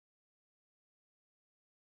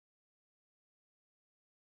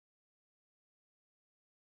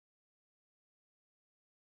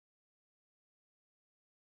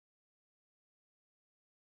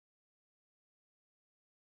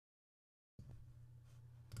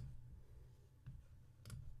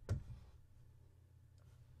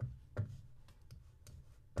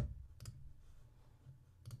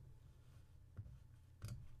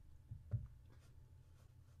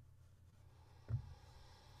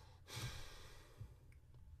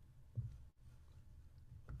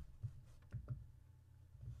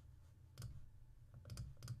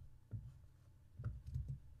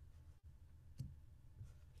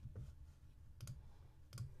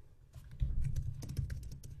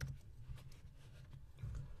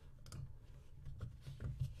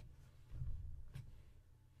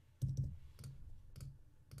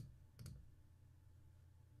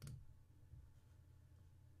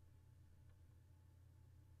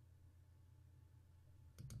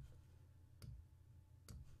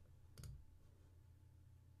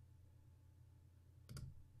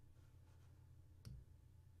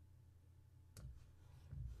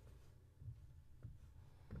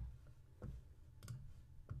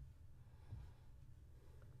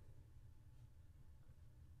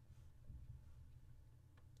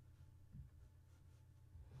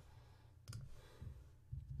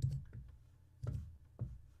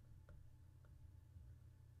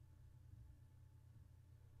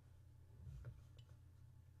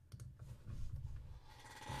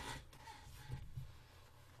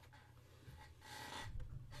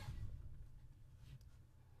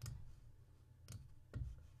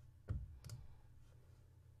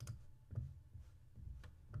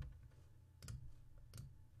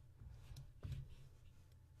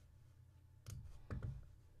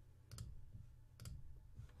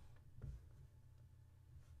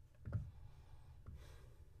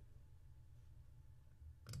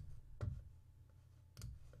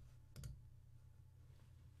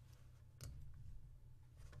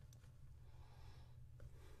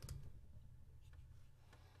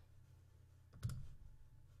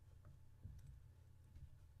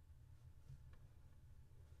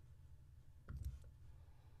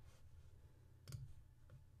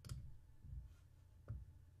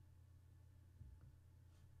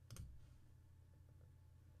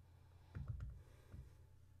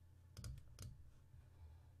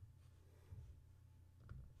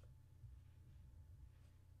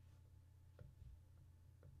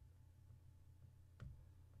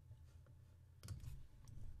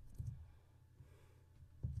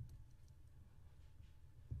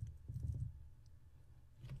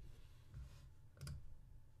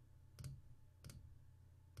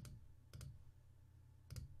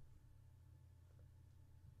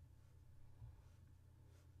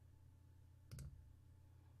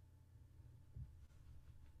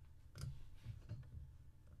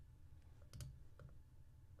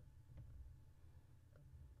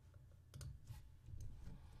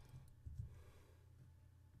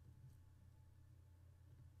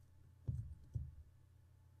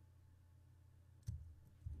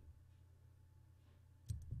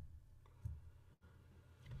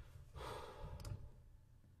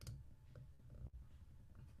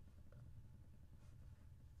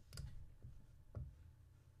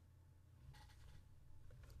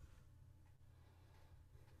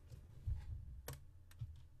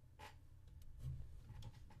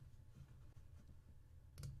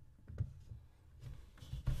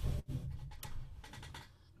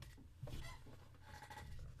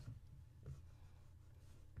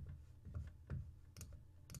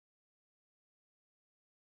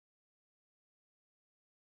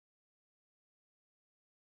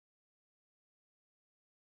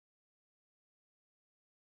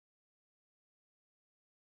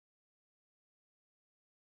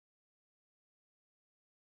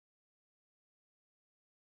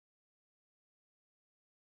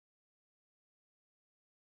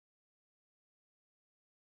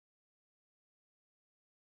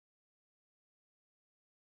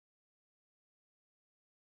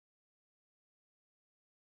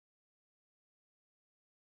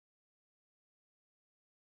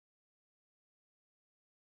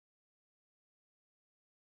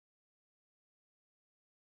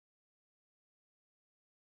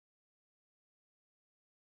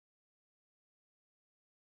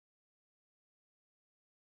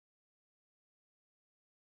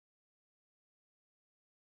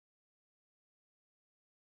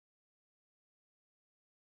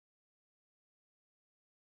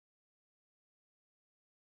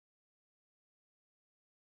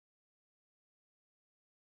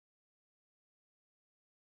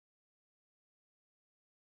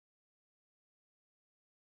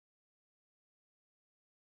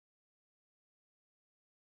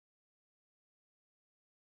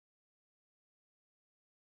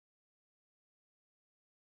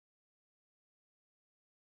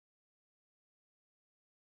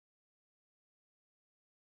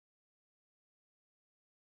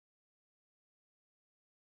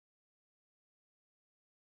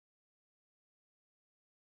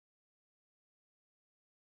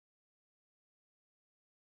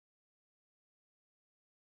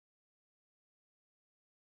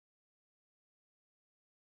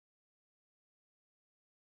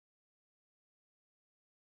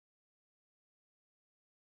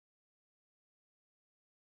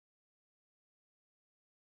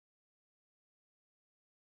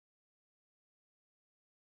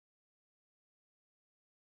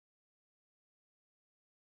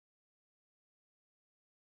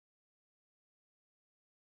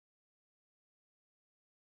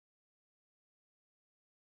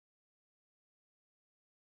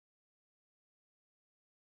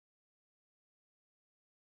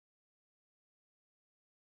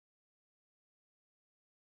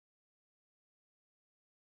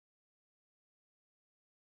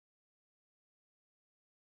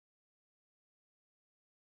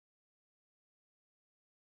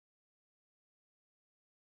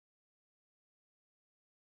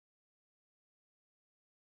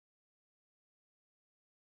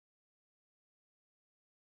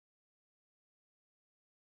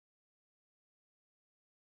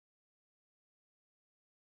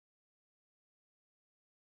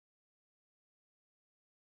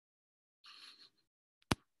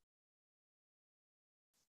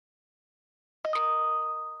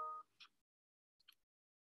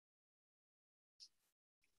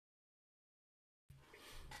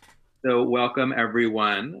So welcome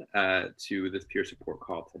everyone to this peer support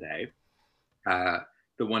call today. Uh,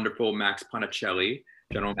 the wonderful Max Ponticelli,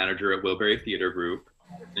 General Manager at Wilbury Theater Group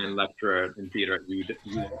and lecturer in theater at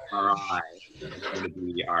URI, is going to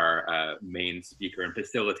be our main speaker and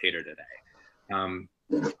facilitator today.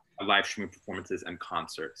 Live streaming performances and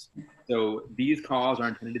concerts. So these calls are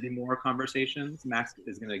intended to be more conversations. Max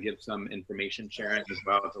is going to give some information sharing as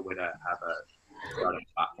well as a way to have a startup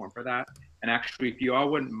platform for that. And actually, if you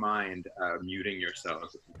all wouldn't mind muting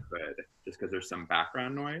yourselves if you could, just because there's some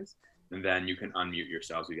background noise, and then you can unmute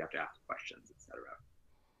yourselves if you have to ask questions, etc.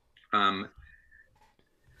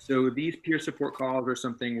 So these peer support calls are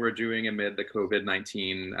something we're doing amid the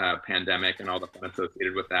COVID-19 pandemic and all the fun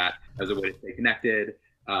associated with that as a way to stay connected.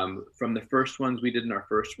 From the first ones we did in our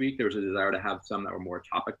first week, there was a desire to have some that were more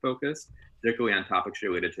topic focused, particularly on topics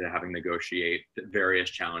related to having to negotiate various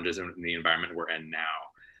challenges in the environment we're in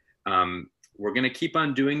now. We're going to keep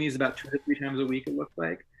on doing these about 2 to 3 times a week, it looks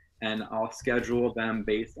like, and I'll schedule them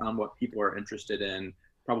based on what people are interested in,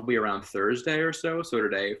 probably around Thursday or so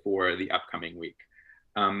today for the upcoming week.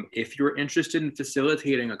 If you're interested in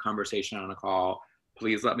facilitating a conversation on a call,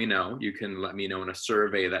 please let me know. You can let me know in a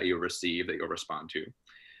survey that you'll receive that you'll respond to.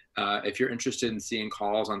 If you're interested in seeing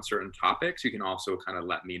calls on certain topics, you can also kind of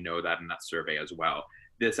let me know that in that survey as well.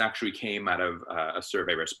 This actually came out of a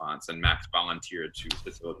survey response, and Max volunteered to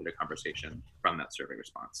facilitate a conversation from that survey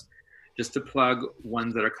response. Just to plug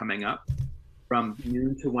ones that are coming up, from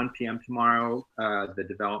noon to 1 p.m. tomorrow, the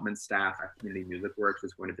development staff at Community Music Works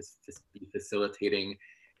is going to be facilitating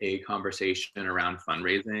a conversation around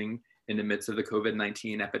fundraising in the midst of the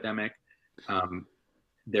COVID-19 epidemic.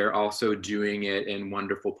 They're also doing it in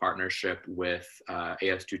wonderful partnership with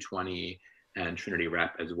AS220 and Trinity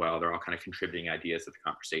Rep as well. They're all kind of contributing ideas to the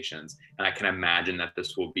conversations. And I can imagine that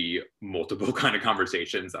this will be multiple kind of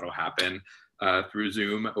conversations that'll happen through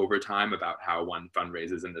Zoom over time about how one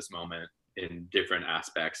fundraises in this moment in different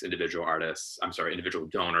aspects, individual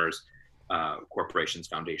donors, corporations,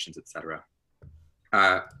 foundations, etc.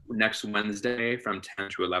 Next Wednesday from 10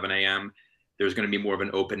 to 11 a.m., there's going to be more of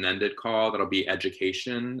an open-ended call that'll be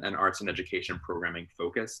education and arts and education programming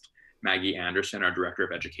focused. Maggie Anderson, our director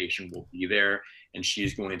of education, will be there, and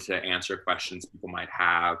she's going to answer questions people might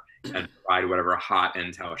have and provide whatever hot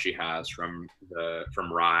intel she has from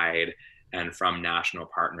Rhode and from national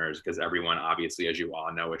partners, because everyone, obviously, as you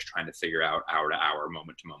all know, is trying to figure out hour to hour,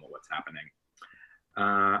 moment to moment what's happening.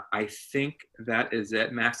 I think that is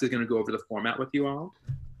it. Max is going to go over the format with you all.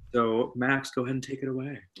 So, Max, go ahead and take it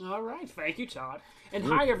away. All right. Thank you, Todd. And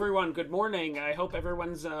hi, everyone. Good morning. I hope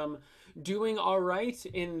everyone's doing all right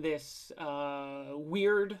in this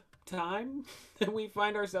weird time that we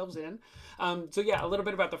find ourselves in. So, yeah, a little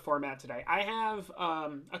bit about the format today. I have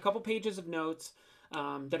a couple pages of notes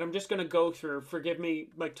that I'm just going to go through. Forgive me,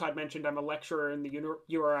 like Todd mentioned, I'm a lecturer in the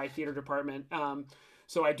URI theater department.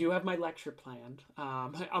 So I do have my lecture planned.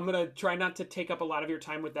 I'm going to try not to take up a lot of your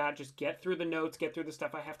time with that. Just get through the notes, get through the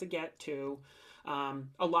stuff I have to get to.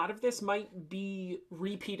 A lot of this might be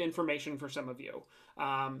repeat information for some of you.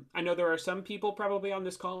 I know there are some people probably on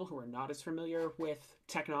this call who are not as familiar with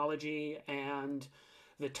technology and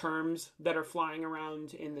the terms that are flying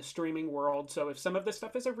around in the streaming world. So if some of this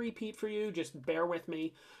stuff is a repeat for you, just bear with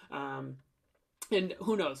me. And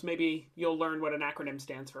who knows, maybe you'll learn what an acronym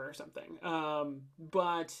stands for or something.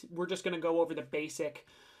 But we're just going to go over the basic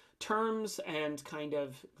terms and kind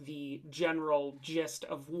of the general gist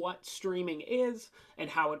of what streaming is and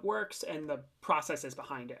how it works and the processes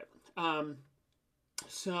behind it.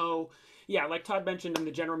 So, yeah, like Todd mentioned, I'm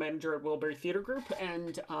the general manager at Wilbury Theater Group,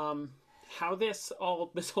 and how this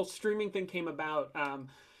whole streaming thing came about.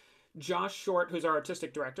 Josh Short, who's our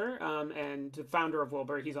artistic director and the founder of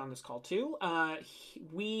Wilbury, he's on this call too.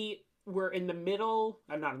 We were in the middle,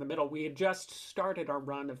 I'm not in the middle, we had just started our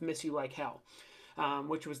run of Miss You Like Hell,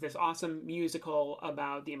 which was this awesome musical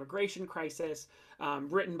about the immigration crisis,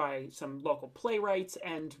 written by some local playwrights.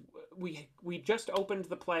 And we just opened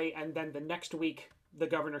the play, and then the next week, the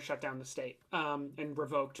governor shut down the state and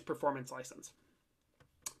revoked performance licenses.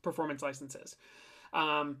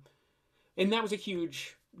 And that was a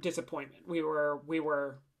huge disappointment. We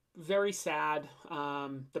were very sad.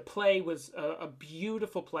 The play was a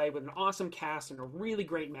beautiful play with an awesome cast and a really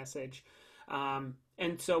great message. And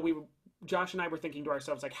so Josh and I were thinking to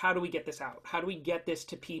ourselves, like, how do we get this out? How do we get this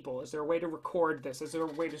to people? Is there a way to record this? Is there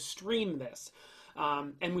a way to stream this?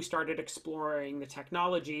 And we started exploring the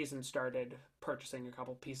technologies and started purchasing a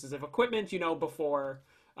couple pieces of equipment,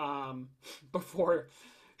 before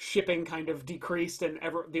shipping kind of decreased and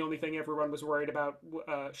the only thing everyone was worried about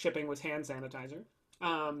shipping was hand sanitizer.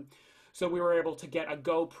 So we were able to get a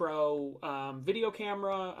GoPro video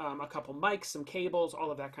camera, a couple mics, some cables,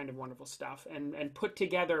 all of that kind of wonderful stuff, and put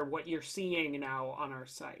together what you're seeing now on our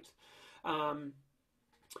site. And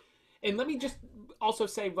let me just also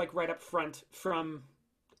say, like right up front, from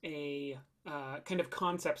a kind of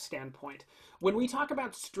concept standpoint, when we talk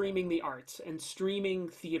about streaming the arts and streaming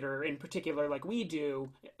theater in particular, like we do,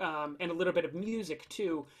 and a little bit of music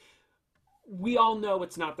too, we all know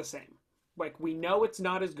it's not the same. Like, we know it's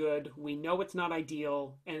not as good, we know it's not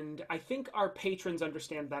ideal, and I think our patrons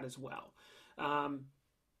understand that as well.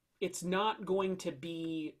 It's not going to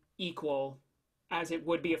be equal as it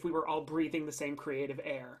would be if we were all breathing the same creative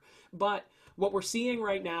air. But what we're seeing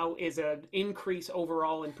right now is an increase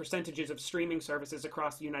overall in percentages of streaming services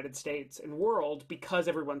across the United States and world because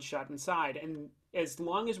everyone's shut inside. And as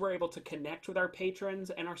long as we're able to connect with our patrons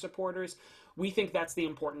and our supporters, we think that's the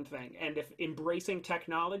important thing. And if embracing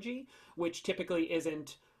technology, which typically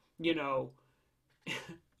isn't, you know,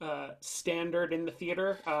 standard in the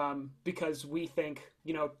theater, because we think,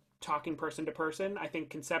 you know, talking person to person, I think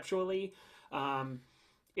conceptually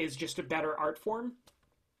is just a better art form.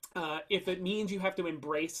 If it means you have to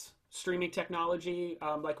embrace streaming technology,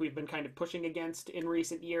 like we've been kind of pushing against in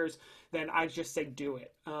recent years, then I just say do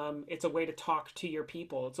it. It's a way to talk to your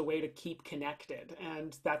people. It's a way to keep connected.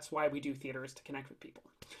 And that's why we do theater, is to connect with people.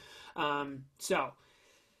 So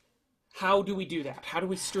how do we do that? How do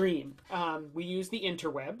we stream? We use the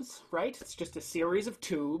interwebs, right? It's just a series of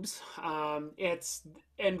tubes.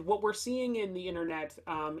 And what we're seeing in the internet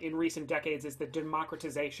in recent decades is the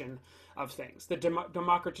democratization of things, the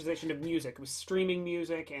democratization of music, with streaming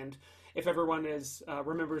music. And if everyone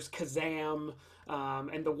remembers Kazam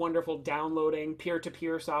and the wonderful downloading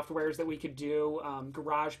peer-to-peer softwares that we could do,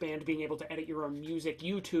 GarageBand, being able to edit your own music,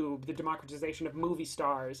 YouTube, the democratization of movie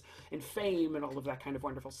stars and fame and all of that kind of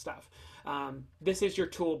wonderful stuff. This is your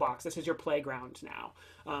toolbox. This is your playground now.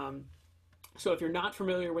 So if you're not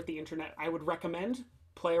familiar with the internet, I would recommend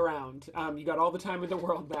play around. You got all the time in the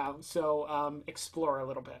world now, so explore a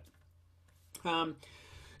little bit. I'm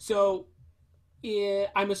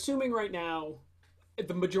assuming right now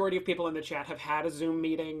the majority of people in the chat have had a Zoom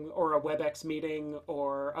meeting or a WebEx meeting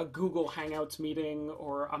or a Google Hangouts meeting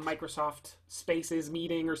or a Microsoft Spaces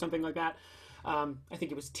meeting or something like that. I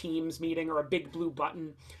think it was Teams meeting or a big blue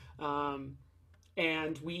button.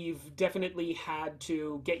 And we've definitely had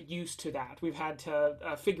to get used to that. We've had to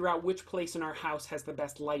figure out which place in our house has the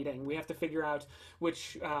best lighting. We have to figure out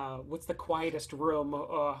what's the quietest room,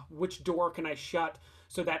 which door can I shut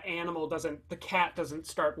so that the cat doesn't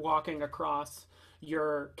start walking across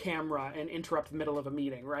your camera and interrupt the middle of a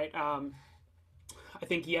meeting, right? I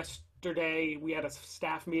think yesterday we had a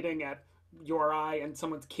staff meeting at URI and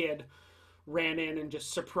someone's kid ran in and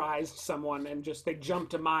just surprised someone and they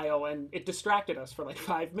jumped a mile and it distracted us for like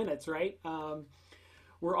 5 minutes, right?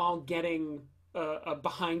 We're all getting a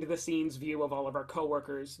behind the scenes view of all of our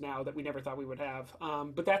coworkers now that we never thought we would have.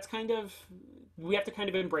 But that's we have to kind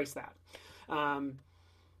of embrace that.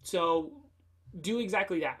 So do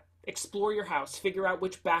exactly that. Explore your house, figure out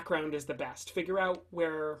which background is the best, figure out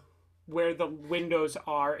where the windows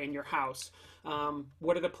are in your house.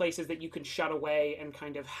 What are the places that you can shut away and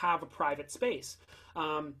kind of have a private space?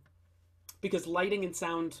 Because lighting and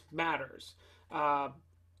sound matters.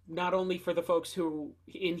 Not only for the folks who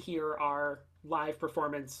in here are live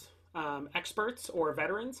performance experts or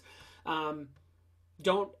veterans. A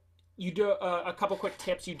couple quick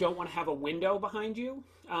tips. You don't want to have a window behind you.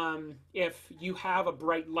 If you have a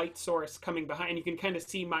bright light source coming behind, you can kind of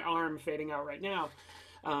see my arm fading out right now.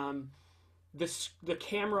 The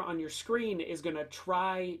camera on your screen is going to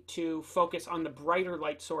try to focus on the brighter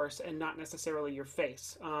light source and not necessarily your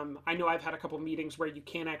face. I know I've had a couple meetings where you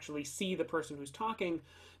can't actually see the person who's talking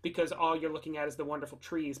because all you're looking at is the wonderful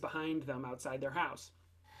trees behind them outside their house.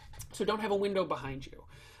 So don't have a window behind you.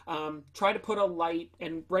 Try to put a light,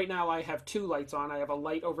 and right now I have two lights on. I have a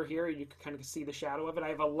light over here, you can kind of see the shadow of it. I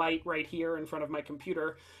have a light right here in front of my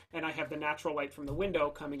computer, and I have the natural light from the window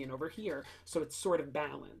coming in over here, so it's sort of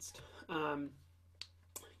balanced.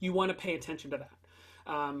 You want to pay attention to that.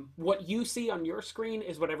 What you see on your screen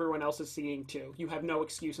is what everyone else is seeing too. You have no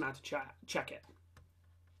excuse not to check it.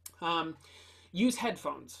 Use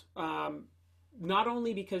headphones. Not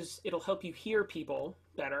only because it'll help you hear people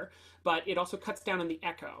better, but it also cuts down on the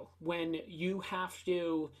echo. When you have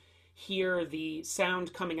to hear the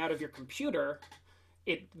sound coming out of your computer,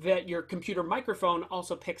 that your computer microphone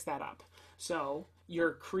also picks that up. So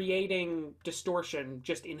you're creating distortion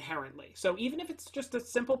just inherently. So even if it's just a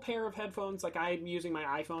simple pair of headphones, like I'm using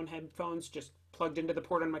my iPhone headphones just plugged into the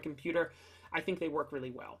port on my computer, I think they work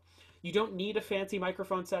really well. You don't need a fancy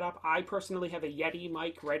microphone setup. I personally have a Yeti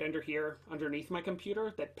mic right under here, underneath my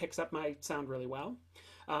computer, that picks up my sound really well.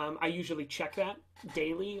 I usually check that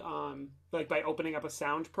daily, like by opening up a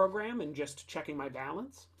sound program and just checking my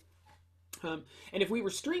balance. And if we were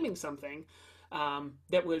streaming something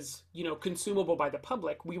that was, consumable by the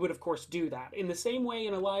public, we would of course do that. In the same way,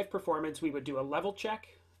 in a live performance, we would do a level check,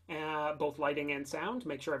 both lighting and sound,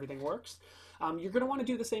 make sure everything works. You're going to want to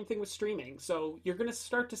do the same thing with streaming. So you're going to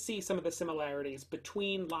start to see some of the similarities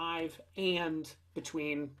between live and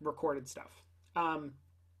between recorded stuff.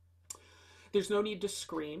 There's no need to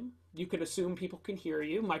scream. You can assume people can hear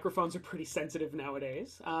you. Microphones are pretty sensitive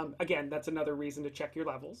nowadays. Again, that's another reason to check your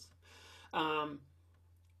levels.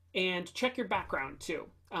 And check your background too.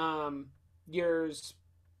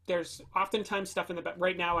 There's oftentimes stuff in the back.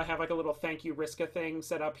 Right now I have like a little thank you RISCA thing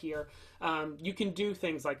set up here. You can do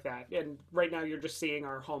things like that. And right now you're just seeing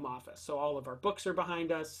our home office. So all of our books are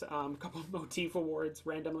behind us, a couple of motif awards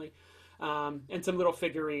randomly, and some little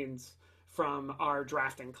figurines from our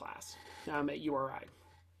drafting class at URI.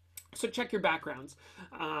 So check your backgrounds.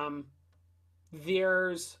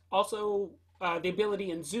 There's also the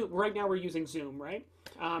ability in Zoom. Right now we're using Zoom, right?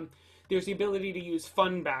 There's the ability to use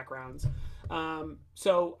fun backgrounds.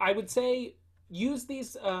 So I would say use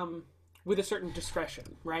these with a certain discretion,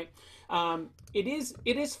 right? It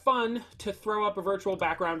is fun to throw up a virtual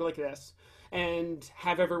background like this and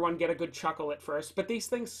have everyone get a good chuckle at first, but these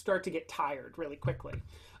things start to get tired really quickly.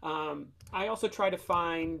 I also try to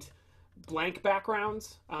find blank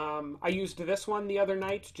backgrounds. I used this one the other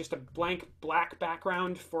night, just a blank black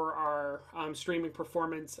background for our streaming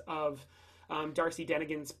performance of Darcy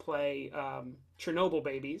Denigan's play Chernobyl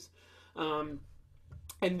Babies.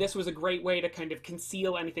 And this was a great way to kind of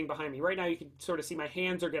conceal anything behind me. Right now you can sort of see my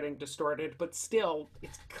hands are getting distorted, but still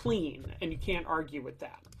it's clean and you can't argue with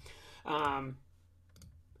that.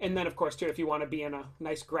 And then of course too, if you want to be in a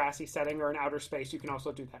nice grassy setting or an outer space, you can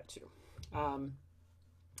also do that too.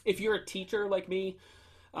 If you're a teacher like me,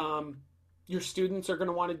 your students are going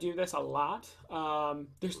to want to do this a lot.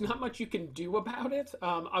 There's not much you can do about it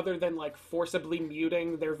other than like forcibly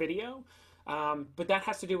muting their video. But that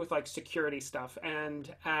has to do with like security stuff.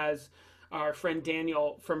 And as our friend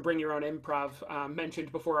Daniel from Bring Your Own Improv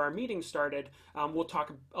mentioned before our meeting started, we'll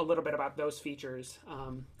talk a little bit about those features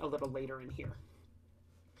a little later in here.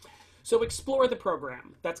 So explore the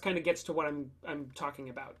program. That's kind of gets to what I'm talking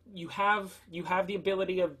about. You have the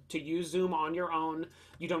ability to use Zoom on your own.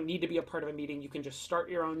 You don't need to be a part of a meeting. You can just start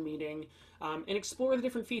your own meeting and explore the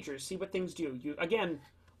different features. See what things do.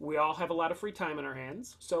 We all have a lot of free time in our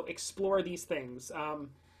hands, so explore these things.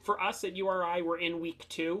 For us at URI, we're in week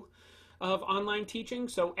 2 of online teaching,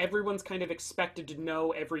 so everyone's kind of expected to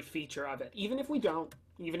know every feature of it. Even if we don't,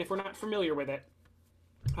 even if we're not familiar with it,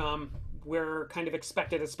 we're kind of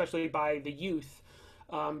expected, especially by the youth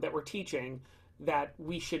that we're teaching, that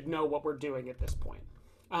we should know what we're doing at this point.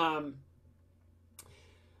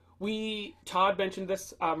 Todd mentioned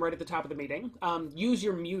this right at the top of the meeting. Use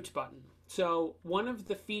your mute button. So one of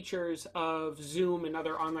the features of Zoom and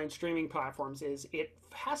other online streaming platforms is it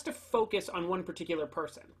has to focus on one particular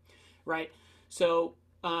person, right? So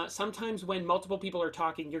sometimes when multiple people are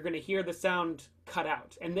talking, you're going to hear the sound cut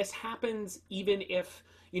out. And this happens even if,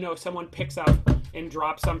 someone picks up and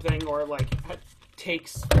drops something or like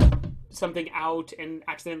takes something out and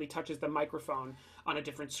accidentally touches the microphone on a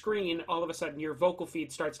different screen. All of a sudden your vocal feed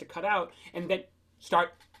starts to cut out and then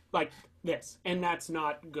start like this, and that's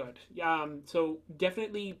not good. So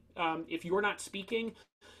definitely, if you're not speaking,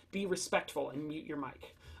 be respectful and mute your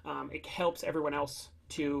mic. It helps everyone else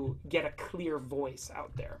to get a clear voice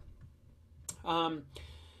out there.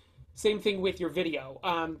 Same thing with your video.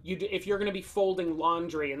 If you're going to be folding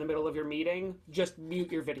laundry in the middle of your meeting, just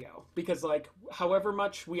mute your video, because however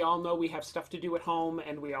much we all know we have stuff to do at home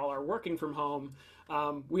and we all are working from home,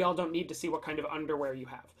 we all don't need to see what kind of underwear you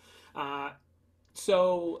have.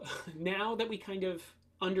 So now that we kind of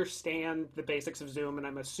understand the basics of Zoom, and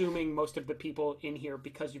I'm assuming most of the people in here,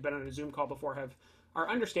 because you've been on a Zoom call before, are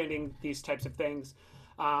understanding these types of things.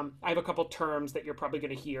 I have a couple terms that you're probably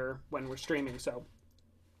going to hear when we're streaming. So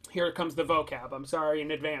here comes the vocab. I'm sorry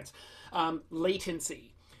in advance.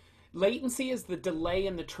 Latency. Latency is the delay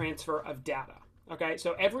in the transfer of data. Okay,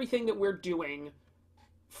 so everything that we're doing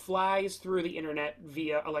flies through the internet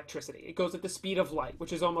via electricity. It goes at the speed of light,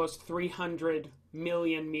 which is almost 300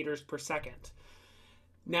 million meters per second.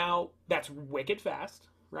 Now, that's wicked fast,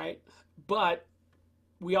 right? But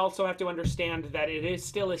we also have to understand that it is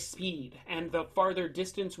still a speed, and the farther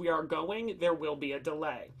distance we are going, there will be a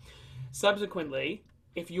delay. Subsequently,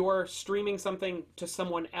 if you're streaming something to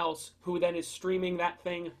someone else who then is streaming that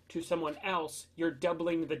thing to someone else, you're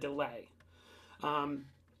doubling the delay.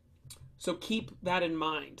 So keep that in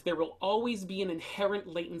mind. There will always be an inherent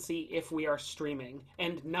latency if we are streaming,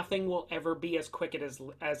 and nothing will ever be as quick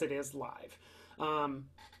as it is live.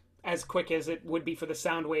 As quick as it would be for the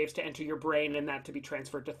sound waves to enter your brain and that to be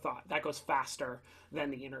transferred to thought. That goes faster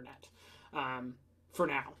than the internet, for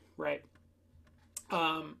now, right?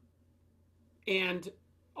 And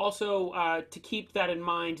also to keep that in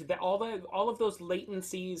mind, that all of those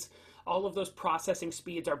latencies, all of those processing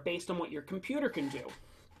speeds are based on what your computer can do.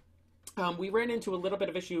 We ran into a little bit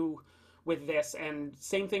of issue with this, and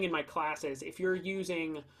same thing in my classes. If you're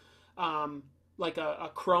using like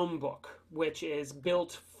a Chromebook, which is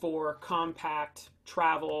built for compact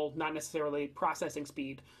travel, not necessarily processing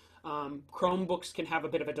speed, Chromebooks can have a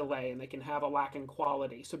bit of a delay and they can have a lack in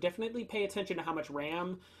quality. So definitely pay attention to how much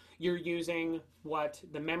RAM you're using, what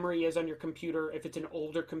the memory is on your computer. If it's an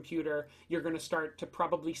older computer, you're going to start to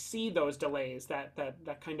probably see those delays, that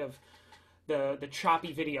kind of the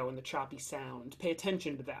choppy video and the choppy sound. Pay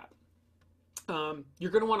attention to that.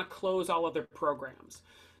 You're going to want to close all other programs.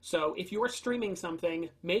 So if you are streaming something,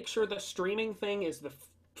 make sure the streaming thing is the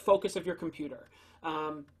focus of your computer.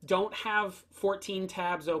 Don't have 14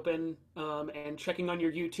 tabs open and checking on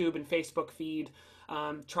your YouTube and Facebook feed.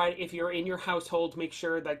 If you're in your household, make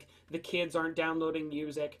sure that the kids aren't downloading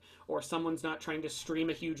music, or someone's not trying to stream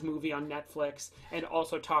a huge movie on Netflix and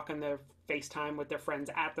also talk on their FaceTime with their friends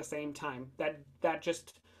at the same time. That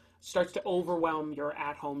just starts to overwhelm your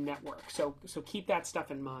at-home network. So keep that stuff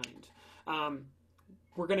in mind.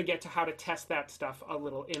 We're going to get to how to test that stuff a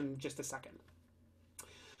little in just a second.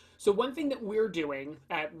 So one thing that we're doing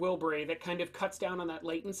at Wilbury that kind of cuts down on that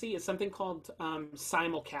latency is something called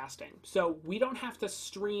simulcasting. So we don't have to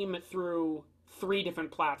stream through 3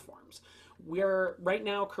 different platforms. Right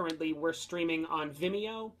now, currently, we're streaming on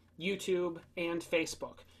Vimeo, YouTube, and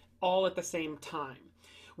Facebook, all at the same time.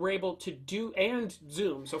 We're able to do, and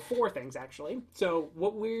Zoom, so 4 things actually. So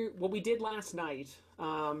what we did last night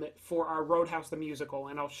for our Roadhouse the Musical,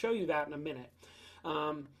 and I'll show you that in a minute,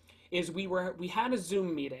 is we had a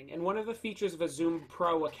Zoom meeting, and one of the features of a Zoom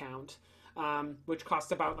Pro account, which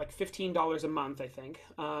costs about like $15 a month, I think,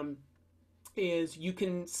 is you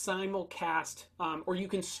can simulcast or you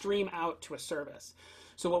can stream out to a service.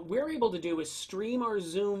 So what we're able to do is stream our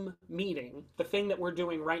Zoom meeting, the thing that we're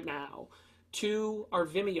doing right now, to our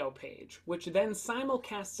Vimeo page, which then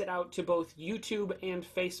simulcasts it out to both YouTube and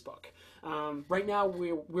Facebook. Right now,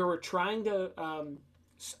 we were trying to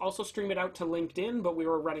also stream it out to LinkedIn, but we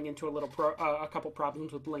were running into a couple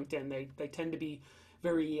problems with LinkedIn. They tend to be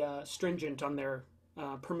very stringent on their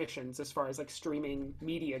permissions as far as like streaming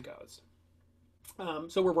media goes.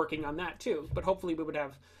 So we're working on that too, but hopefully we would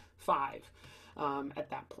have 5 at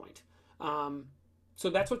that point. So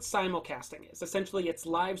that's what simulcasting is. Essentially, it's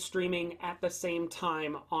live streaming at the same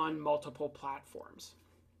time on multiple platforms.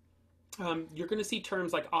 You're going to see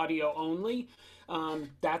terms like audio only.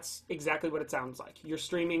 That's exactly what it sounds like. You're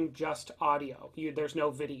streaming just audio. There's no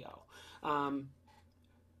video.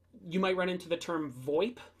 You might run into the term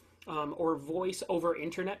VoIP, or voice over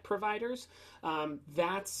internet providers.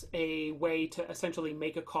 That's a way to essentially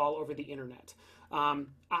make a call over the internet.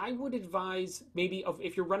 I would advise maybe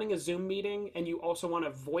if you're running a Zoom meeting and you also want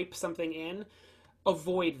to VoIP something in,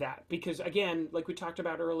 avoid that, because again, like we talked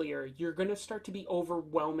about earlier, you're going to start to be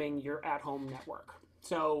overwhelming your at-home network.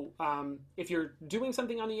 So if you're doing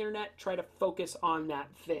something on the internet, try to focus on that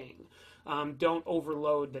thing. Don't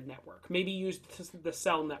overload the network. Maybe use the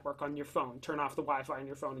cell network on your phone. Turn off the Wi-Fi on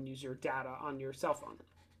your phone and use your data on your cell phone.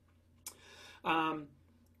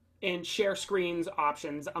 And share screens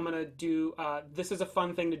options. I'm going to do, this is a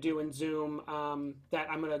fun thing to do in Zoom that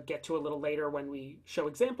I'm going to get to a little later when we show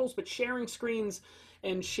examples, but sharing screens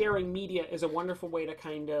and sharing media is a wonderful way to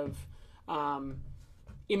kind of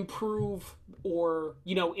improve or,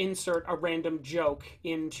 insert a random joke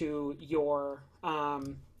into your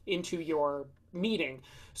meeting.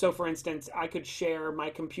 So for instance, I could share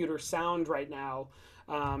my computer sound right now,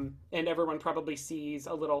 and everyone probably sees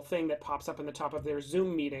a little thing that pops up in the top of their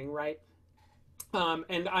Zoom meeting, right?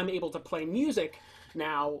 And I'm able to play music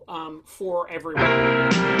now for everyone.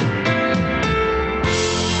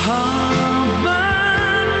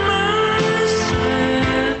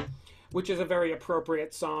 Which is a very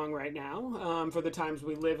appropriate song right now for the times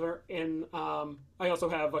we live in. I also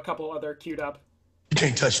have a couple other queued up. You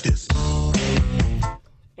can't touch this.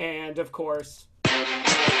 And of course,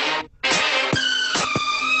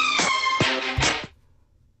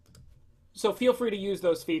 so feel free to use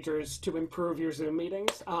those features to improve your Zoom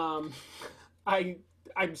meetings. I'm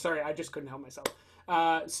sorry, I just couldn't help myself.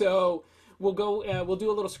 So we'll go. We'll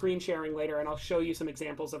do a little screen sharing later, and I'll show you some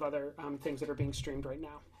examples of other things that are being streamed right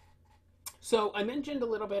now. So I mentioned a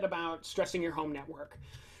little bit about stressing your home network.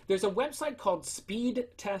 There's a website called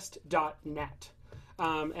speedtest.net,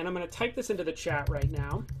 and I'm going to type this into the chat right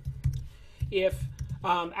now. If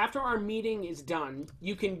after our meeting is done,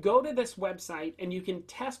 you can go to this website and you can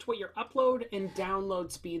test what your upload and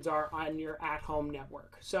download speeds are on your at-home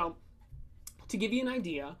network. So to give you an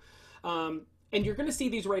idea, and you're going to see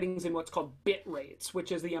these ratings in what's called bit rates,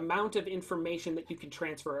 which is the amount of information that you can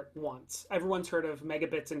transfer at once. Everyone's heard of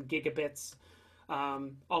megabits and gigabits,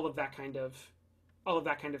 all of that kind of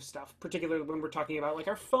stuff, particularly when we're talking about like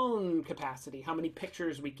our phone capacity, how many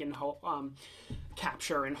pictures we can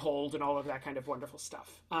capture and hold, and all of that kind of wonderful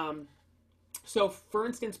stuff. So for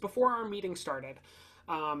instance, before our meeting started,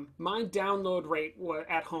 my download rate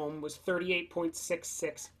at home was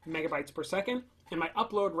 38.66 megabytes per second, and my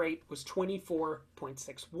upload rate was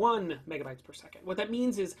 24.61 megabytes per second. What that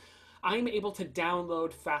means is I'm able to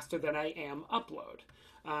download faster than I am upload.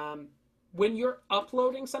 When you're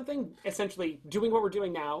uploading something, essentially doing what we're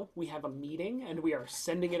doing now, we have a meeting and we are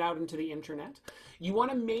sending it out into the internet. You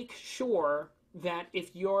want to make sure that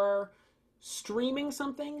if you're streaming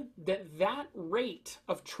something, that rate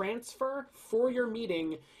of transfer for your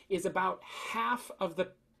meeting is about half of the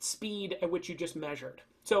speed at which you just measured.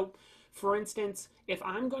 So for instance, if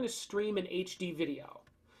I'm going to stream an HD video,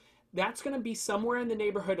 that's going to be somewhere in the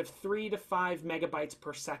neighborhood of 3 to 5 megabytes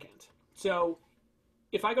per second. So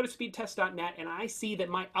if I go to speedtest.net and I see that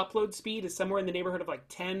my upload speed is somewhere in the neighborhood of like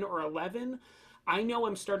 10 or 11, I know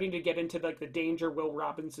I'm starting to get into like the danger Will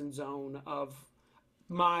Robinson zone of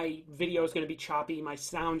my video is going to be choppy, my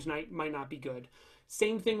sound might not be good.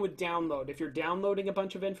 Same thing with download. If you're downloading a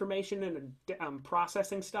bunch of information and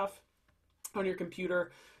processing stuff on your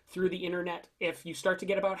computer through the internet, if you start to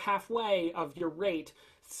get about halfway of your rate,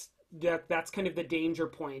 that's kind of the danger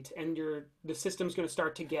point, and the system's going to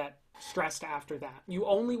start to get stressed after that. You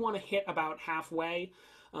only want to hit about halfway,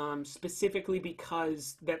 specifically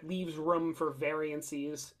because that leaves room for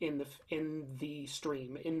variances in the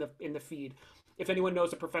stream, in the feed. If anyone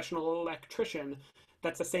knows a professional electrician,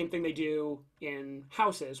 that's the same thing they do in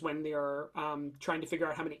houses when they're trying to figure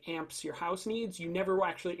out how many amps your house needs. You never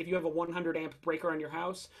actually, if you have a 100 amp breaker on your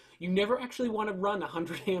house, you never actually want to run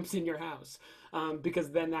 100 amps in your house, because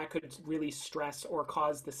then that could really stress or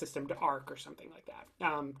cause the system to arc or something like that,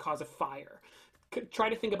 cause a fire. Try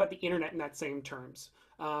to think about the internet in that same terms.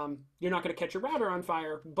 You're not going to catch your router on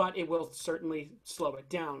fire, but it will certainly slow it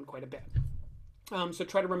down quite a bit. So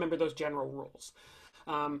try to remember those general rules.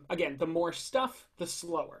 Again, the more stuff, the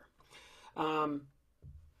slower.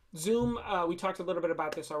 Zoom, we talked a little bit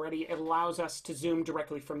about this already. It allows us to Zoom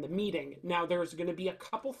directly from the meeting. Now, there's going to be a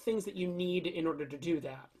couple things that you need in order to do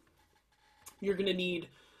that. You're going to need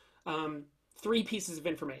 3 pieces of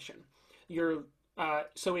information.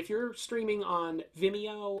 So if you're streaming on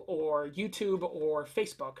Vimeo or YouTube or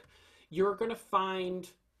Facebook, you're going to find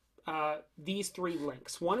these 3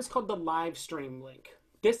 links. One is called the live stream link.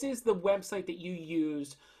 This is the website that you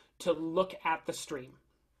use to look at the stream.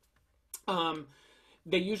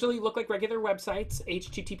 They usually look like regular websites,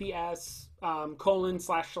 https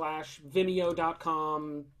 /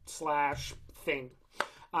 vimeo.com/thing.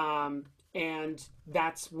 And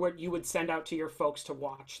that's what you would send out to your folks to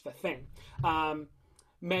watch the thing.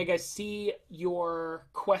 Meg, I see your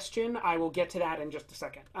question. I will get to that in just a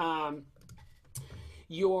second.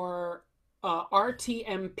 Your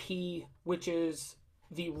RTMP, which is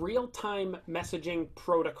the real-time messaging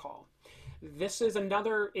protocol. This is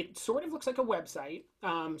another, it sort of looks like a website,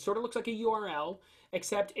 sort of looks like a URL,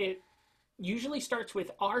 except it usually starts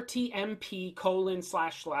with RTMP :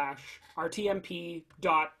 // RTMP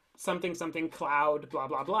something cloud, blah,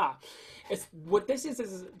 blah, blah. What this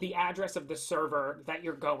is the address of the server that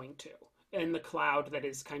you're going to in the cloud that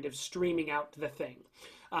is kind of streaming out the thing.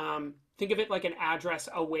 Think of it like an address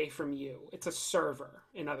away from you. It's a server,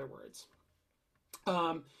 in other words.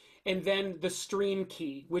 And then the stream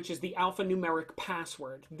key, which is the alphanumeric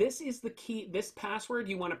password. This is the key, this password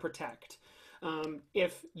you want to protect.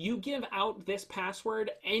 If you give out this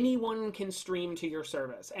password, anyone can stream to your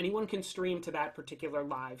service. Anyone can stream to that particular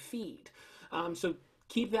live feed. So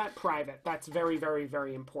keep that private. That's very, very,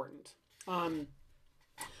 very important.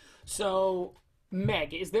 So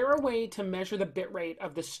Meg, is there a way to measure the bitrate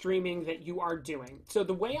of the streaming that you are doing? So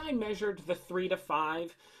the way I measured the 3 to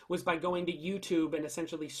 5 was by going to YouTube and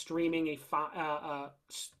essentially streaming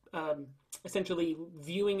essentially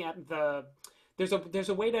viewing at the. There's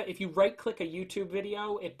a way to, if you right click a YouTube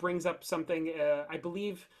video, it brings up something. I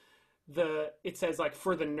believe it says like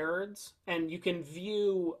for the nerds, and you can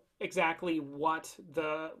view exactly what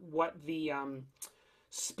the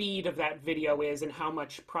speed of that video is and how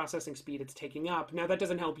much processing speed it's taking up. Now that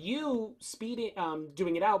doesn't help you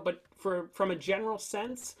doing it out, but from a general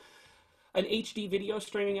sense, an HD video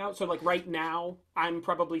streaming out. So like right now,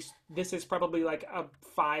 this is probably like a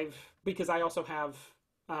 5, because I also have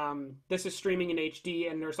this is streaming in HD,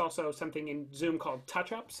 and there's also something in Zoom called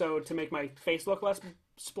touch up, so to make my face look less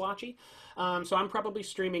splotchy. So I'm probably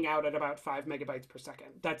streaming out at about 5 megabytes per second.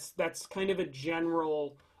 That's kind of a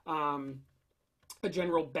general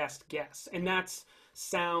best guess, and that's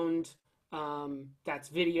sound, that's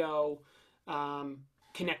video,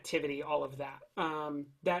 connectivity, all of that.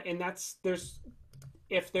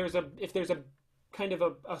 If there's a kind of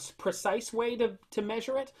a precise way to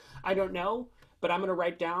measure it, I don't know, but I'm going to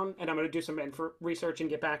write down and I'm going to do some research and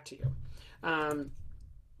get back to you.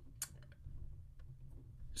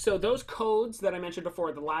 So those codes that I mentioned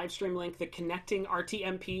before, the live stream link, the connecting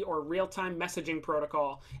RTMP or real-time messaging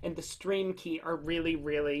protocol, and the stream key are really,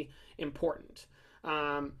 really important.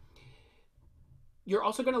 You're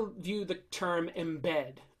also going to view the term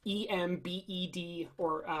embed, EMBED,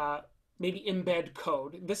 or maybe embed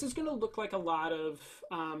code. This is going to look like a lot of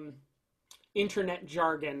internet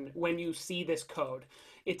jargon when you see this code.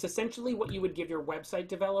 It's essentially what you would give your website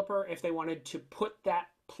developer if they wanted to put that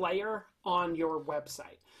player on your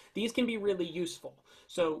website. These can be really useful.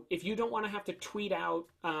 So if you don't want to have to tweet out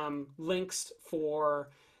links for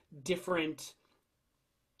different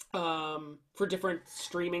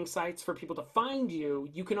streaming sites for people to find you,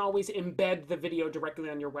 you can always embed the video directly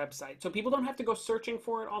on your website. So people don't have to go searching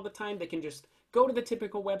for it all the time. They can just go to the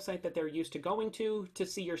typical website that they're used to going to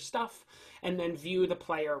see your stuff, and then view the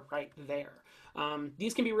player right there.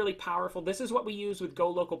 These can be really powerful. This is what we use with Go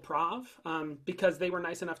Local Prov, because they were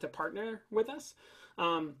nice enough to partner with us.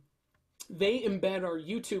 They embed our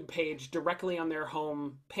YouTube page directly on their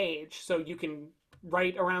home page, so you can,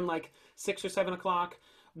 right around like 6 or 7 o'clock,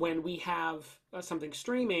 when we have something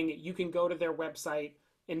streaming, you can go to their website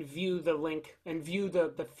and view the link and view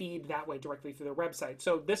the feed that way directly through their website.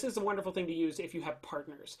 So this is a wonderful thing to use if you have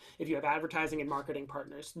partners, if you have advertising and marketing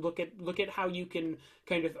partners. Look at how you can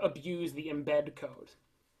kind of abuse the embed code.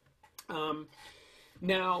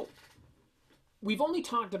 Now, we've only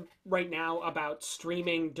talked right now about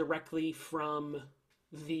streaming directly from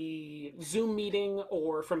the Zoom meeting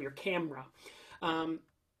or from your camera.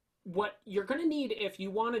 What you're going to need if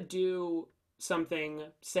you want to do something,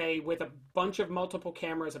 say, with a bunch of multiple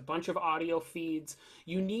cameras, a bunch of audio feeds,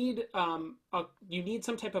 you need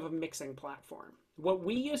some type of a mixing platform. What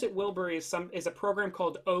we use at Wilbury is a program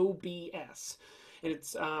called OBS. And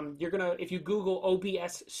it's if you Google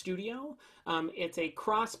OBS Studio, it's a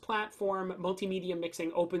cross-platform multimedia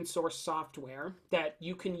mixing open source software that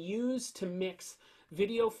you can use to mix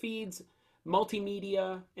video feeds,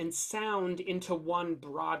 multimedia, and sound into one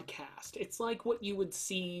broadcast. It's like what you would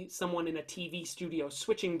see someone in a TV studio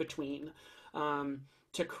switching between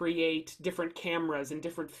to create different cameras and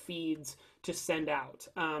different feeds to send out.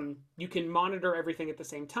 You can monitor everything at the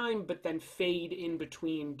same time, but then fade in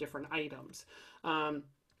between different items.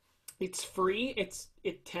 It's free.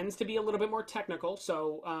 It tends to be a little bit more technical.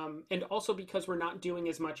 So, and also because we're not doing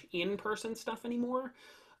as much in-person stuff anymore,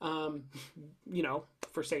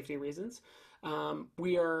 for safety reasons,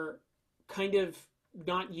 we are kind of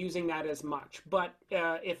not using that as much. But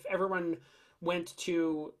if everyone went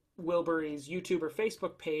to Wilbury's YouTube or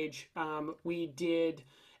Facebook page, we did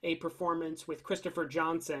a performance with Christopher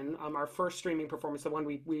Johnson, our first streaming performance, the one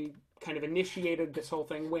we kind of initiated this whole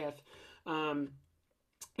thing with.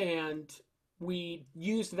 And we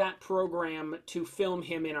used that program to film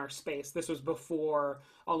him in our space. This was before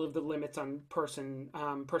all of the limits on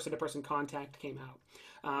person-to-person contact came out.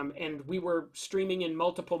 And we were streaming in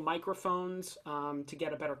multiple microphones to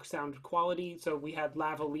get a better sound quality. So we had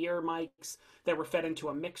lavalier mics that were fed into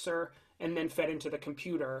a mixer and then fed into the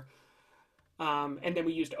computer. And then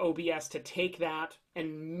we used OBS to take that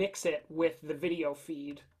and mix it with the video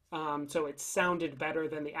feed. So it sounded better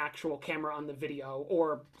than the actual camera on the video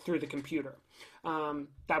or through the computer.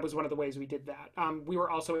 That was one of the ways we did that. We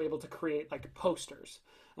were also able to create like posters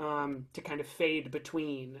to kind of fade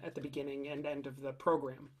between at the beginning and end of the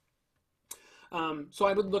program. So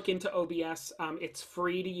I would look into OBS. It's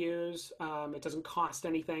free to use. It doesn't cost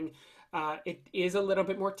anything. It is a little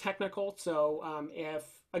bit more technical. So if,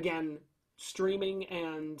 again, streaming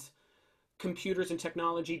and computers and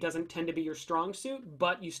technology doesn't tend to be your strong suit,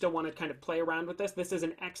 but you still want to kind of play around with this is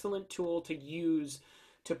an excellent tool to use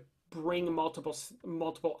to bring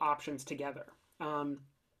multiple options together.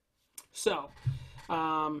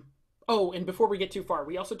 Oh, and before we get too far,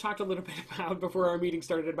 we also talked a little bit about, before our meeting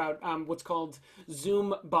started, about what's called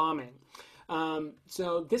Zoom bombing.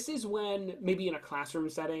 So this is when maybe in a classroom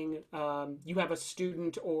setting, you have a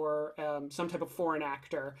student or some type of foreign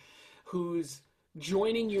actor who's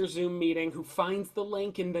joining your Zoom meeting, who finds the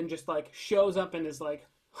link and then just like shows up and is like,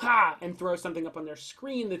 ha, and throws something up on their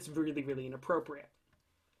screen that's really, really inappropriate.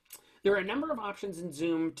 There are a number of options in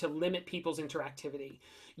Zoom to limit people's interactivity.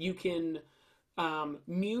 You can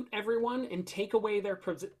mute everyone and take away their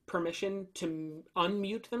permission to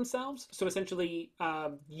unmute themselves. So essentially,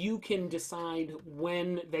 you can decide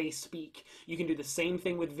when they speak. You can do the same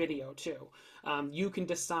thing with video too. You can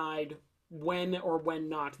decide when or when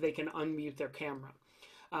not they can unmute their camera.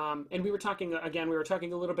 And we were talking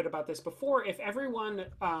a little bit about this before. If everyone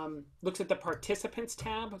looks at the participants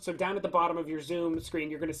tab, so down at the bottom of your Zoom screen,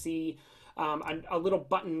 you're going to see a little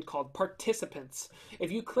button called participants.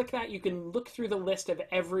 If you click that, you can look through the list of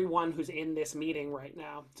everyone who's in this meeting right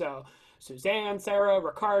now. So Suzanne, Sarah,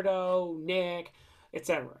 Ricardo, Nick,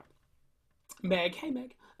 etc. Meg, hey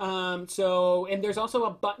Meg. And there's also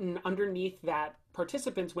a button underneath that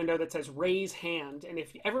participants window that says raise hand, and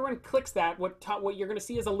if everyone clicks that, what you're going to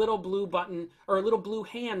see is a little blue button or a little blue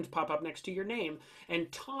hand pop up next to your name,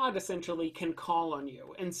 and Todd essentially can call on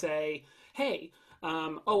you and say, hey,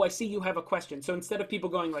 I see you have a question. So instead of people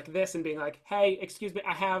going like this and being like, hey, excuse me,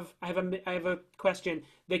 I have a question,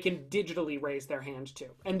 they can digitally raise their hand too,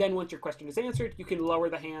 and then once your question is answered, you can lower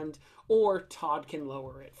the hand or Todd can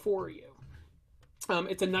lower it for you.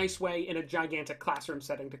 It's a nice way in a gigantic classroom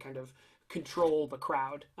setting to kind of control the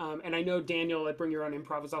crowd. And I know Daniel at Bring Your Own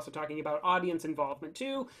Improv was also talking about audience involvement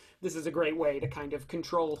too. This is a great way to kind of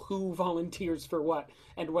control who volunteers for what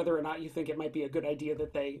and whether or not you think it might be a good idea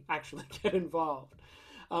that they actually get involved.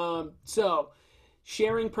 So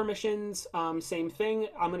sharing permissions, same thing.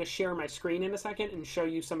 I'm going to share my screen in a second and show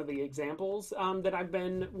you some of the examples that I've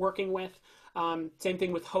been working with. Same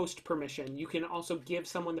thing with host permission. You can also give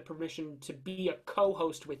someone the permission to be a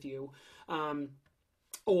co-host with you,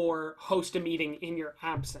 or host a meeting in your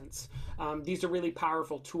absence. These are really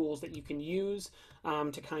powerful tools that you can use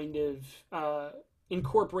to kind of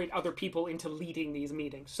incorporate other people into leading these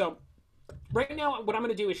meetings. So right now, what I'm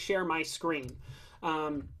going to do is share my screen.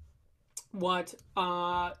 I'm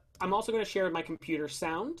also going to share my computer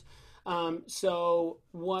sound. So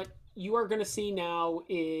what you are going to see now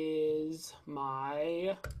is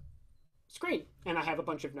my screen. And I have a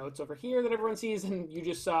bunch of notes over here that everyone sees, and you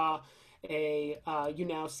just saw you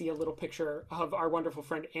now see a little picture of our wonderful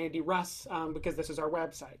friend Andy Russ, because this is our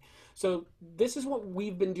website. So this is what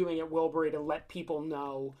we've been doing at Wilbury to let people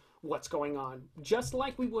know what's going on. Just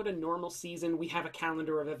like we would a normal season, we have a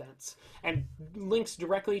calendar of events and links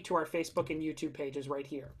directly to our Facebook and YouTube pages right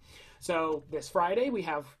here. So this Friday, we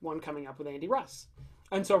have one coming up with Andy Russ.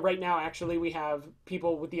 And so right now, actually, we have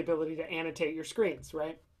people with the ability to annotate your screens,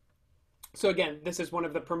 right? So again, this is one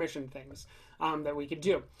of the permission things that we could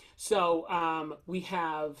do. So we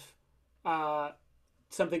have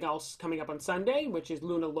something else coming up on Sunday, which is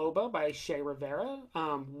Luna Loba by Shea Rivera,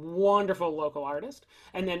 wonderful local artist,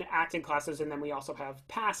 and then acting classes, and then we also have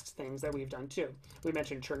past things that we've done too. We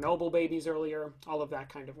mentioned Chernobyl babies earlier, all of that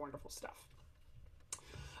kind of wonderful stuff.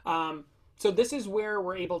 So this is where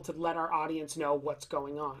we're able to let our audience know what's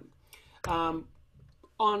going on.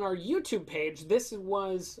 On our YouTube page, this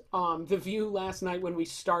was the view last night when we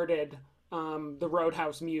started the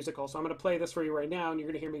Roadhouse musical. So I'm going to play this for you right now, and you're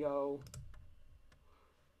going to hear me go,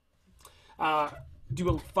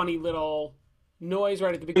 do a funny little noise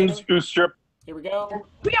right at the beginning. Here we go.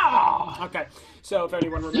 Yeah. Okay. So if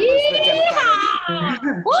anyone remembers the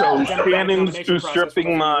Democratic, so Shannon's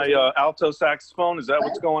stripping my alto saxophone. Is that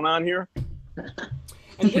what's going on here?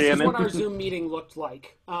 And this is what our Zoom meeting looked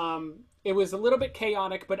like. It was a little bit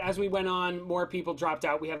chaotic, but as we went on, more people dropped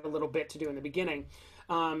out. We had a little bit to do in the beginning.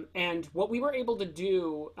 And what we were able to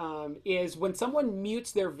do is when someone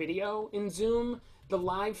mutes their video in Zoom, the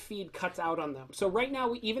live feed cuts out on them. So right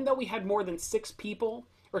now, even though we had more than 6 people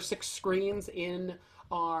or 6 screens in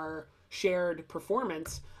our shared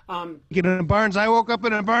performance. In a barns. I woke up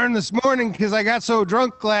in a barn this morning because I got so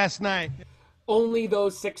drunk last night. Only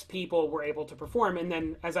those 6 people were able to perform. And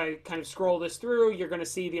then as I kind of scroll this through, you're going to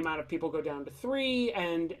see the amount of people go down to 3,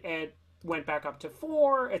 and it went back up to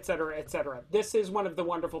 4, et cetera, et cetera. This is one of the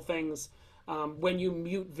wonderful things when you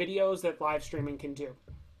mute videos that live streaming can do.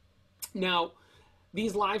 Now,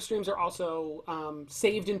 these live streams are also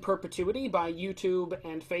saved in perpetuity by YouTube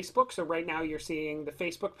and Facebook. So right now you're seeing the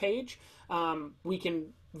Facebook page. We can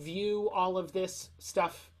view all of this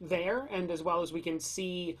stuff there, and as well as we can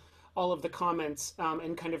see all of the comments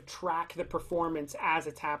and kind of track the performance as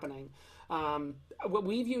it's happening.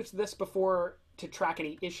 We've used this before to track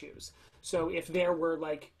any issues. So if there were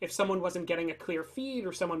if someone wasn't getting a clear feed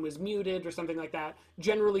or someone was muted or something like that,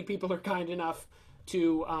 generally people are kind enough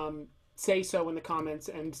to say so in the comments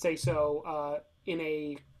and say so in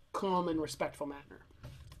a calm and respectful manner.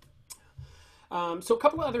 So a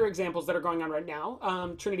couple of other examples that are going on right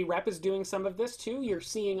now. Trinity Rep is doing some of this too. You're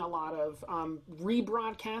seeing a lot of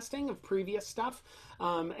rebroadcasting of previous stuff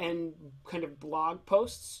and kind of blog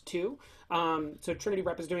posts too. So Trinity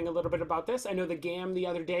Rep is doing a little bit about this. I know the GAM the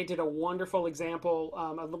other day did a wonderful example,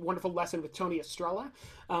 a wonderful lesson with Tony Estrella.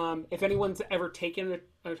 If anyone's ever taken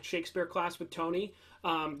a Shakespeare class with Tony,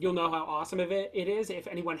 you'll know how awesome it is. If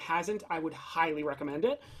anyone hasn't, I would highly recommend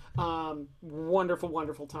it. Wonderful,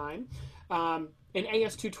 wonderful time. And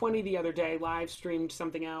AS220 the other day live streamed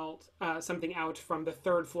something out from the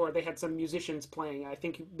third floor. They had some musicians playing. I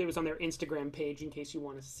think it was on their Instagram page in case you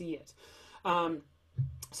want to see it.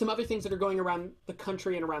 Some other things that are going around the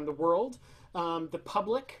country and around the world. The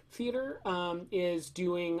Public Theater is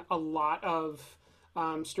doing a lot of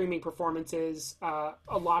streaming performances,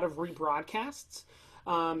 a lot of rebroadcasts.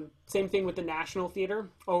 Same thing with the National Theatre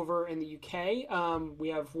over in the UK. We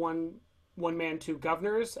have one man, two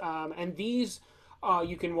governors, and these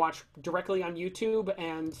you can watch directly on YouTube.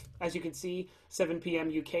 And as you can see, 7 p.m.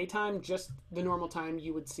 UK time, just the normal time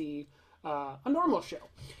you would see a normal show.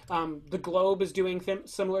 The Globe is doing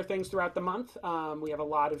similar things throughout the month. We have a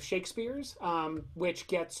lot of Shakespeare's, which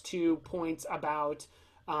gets to points about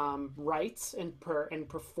rights and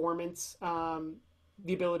performance,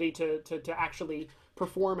 the ability to actually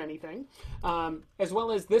perform anything, as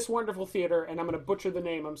well as this wonderful theater, and I'm going to butcher the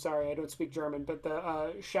name, I'm sorry, I don't speak German, but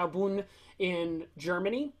the Schaubühne in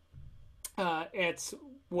Germany. It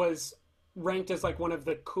was ranked as like one of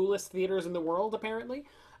the coolest theaters in the world, apparently,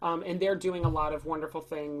 and they're doing a lot of wonderful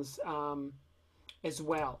things as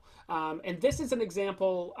well. And this is an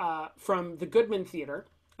example from the Goodman Theater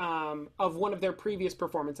of one of their previous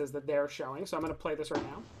performances that they're showing, so I'm going to play this right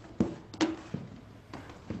now.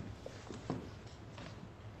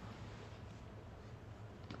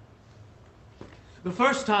 The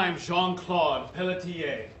first time Jean-Claude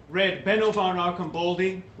Pelletier read Benno van Archambault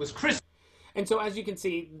was Chris. And so as you can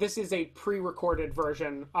see, this is a pre-recorded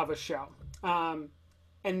version of a show.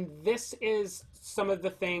 And this is some of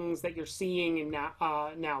the things that you're seeing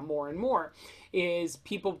now more and more, is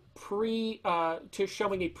people to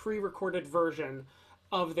showing a pre-recorded version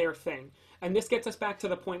of their thing. And this gets us back to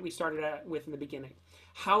the point we started with in the beginning.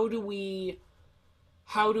 How can we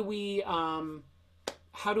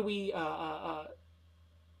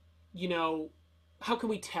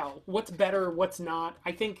tell what's better, what's not?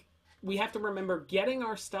 I think we have to remember getting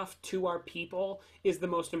our stuff to our people is the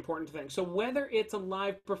most important thing. So whether it's a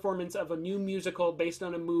live performance of a new musical based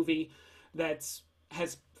on a movie that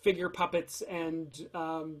has figure puppets and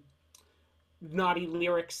naughty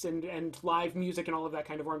lyrics and live music and all of that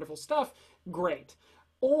kind of wonderful stuff, great.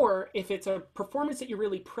 Or if it's a performance that you're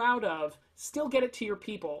really proud of, still get it to your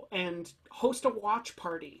people and host a watch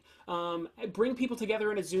party. Bring people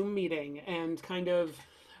together in a Zoom meeting and kind of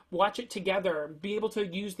watch it together, be able to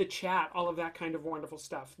use the chat, all of that kind of wonderful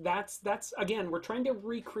stuff. That's again, we're trying to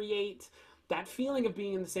recreate that feeling of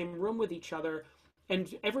being in the same room with each other.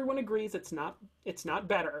 And everyone agrees it's not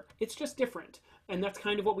better, it's just different. And that's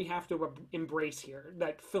kind of what we have to embrace here,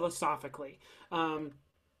 that philosophically.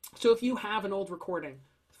 So if you have an old recording,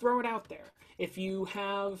 throw it out there. If you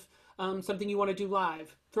have something you want to do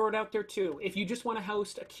live, throw it out there too. If you just want to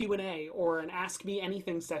host a Q&A or an Ask Me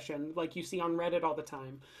Anything session like you see on Reddit all the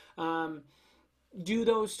time, do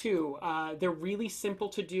those too. They're really simple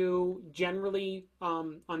to do. Generally,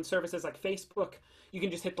 on services like Facebook, you can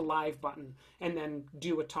just hit the live button and then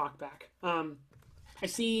do a talkback. I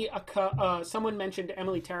see someone mentioned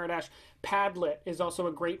Emily Taradash. Padlet is also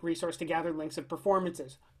a great resource to gather links of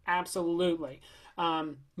performances. Absolutely.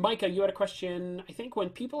 Micah, you had a question. I think when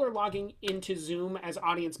people are logging into Zoom as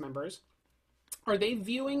audience members, are they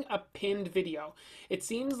viewing a pinned video? It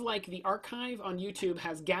seems like the archive on YouTube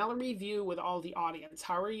has gallery view with all the audience.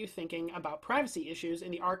 How are you thinking about privacy issues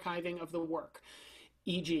in the archiving of the work?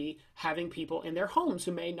 E.g., having people in their homes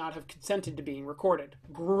who may not have consented to being recorded.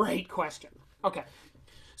 Great question. Okay.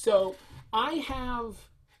 So I have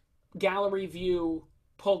gallery view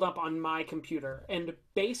pulled up on my computer, and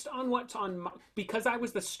based on what's on because I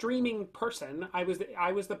was the streaming person, I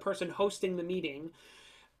was the person hosting the meeting,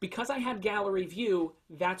 because I had gallery view,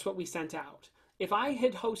 that's what we sent out. If I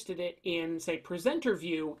had hosted it in, say, presenter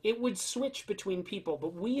view, it would switch between people,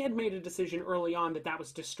 but we had made a decision early on that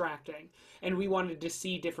was distracting, and we wanted to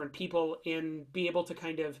see different people and be able to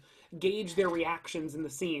kind of gauge their reactions in the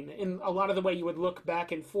scene. In a lot of the way you would look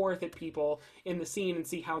back and forth at people in the scene and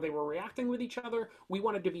see how they were reacting with each other, we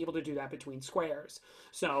wanted to be able to do that between squares.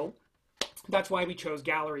 So that's why we chose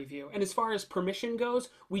gallery view. And as far as permission goes,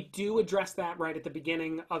 we do address that right at the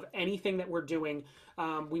beginning of anything that we're doing.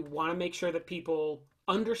 We want to make sure that people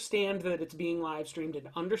understand that it's being live streamed and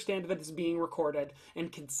understand that it's being recorded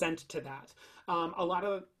and consent to that. A lot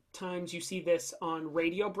of times you see this on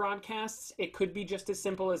radio broadcasts. It could be just as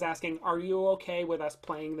simple as asking, are you okay with us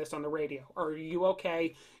playing this on the radio? Are you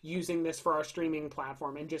okay using this for our streaming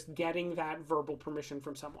platform? And just getting that verbal permission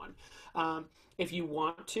from someone. If you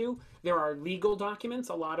want to, there are legal documents.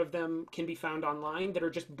 A lot of them can be found online that are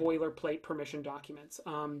just boilerplate permission documents.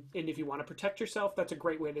 And if you want to protect yourself, that's a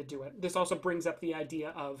great way to do it. This also brings up the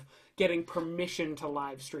idea of getting permission to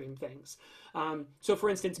live stream things. So for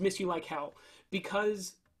instance, Miss You Like Hell,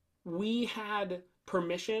 because we had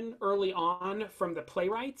permission early on from the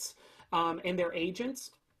playwrights and their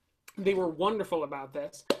agents. They were wonderful about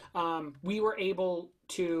this. We were able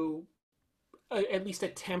to at least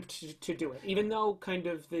attempt to do it, even though kind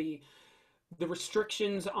of the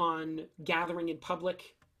restrictions on gathering in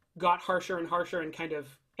public got harsher and harsher, and kind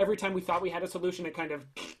of every time we thought we had a solution, it kind of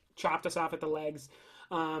chopped us off at the legs.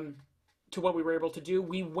 To what we were able to do,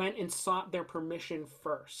 we went and sought their permission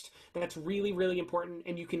first. That's really, really important,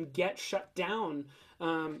 and you can get shut down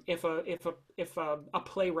if a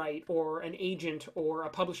playwright or an agent or a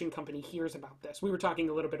publishing company hears about this. We were talking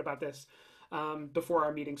a little bit about this before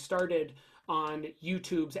our meeting started on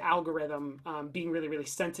YouTube's algorithm being really, really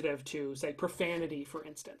sensitive to, say, profanity, for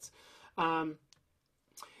instance,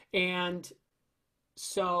 and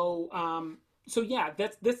so. So yeah,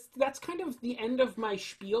 that's kind of the end of my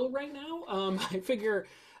spiel right now. I figure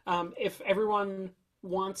if everyone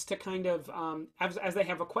wants to kind of, as they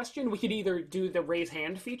have a question, we could either do the raise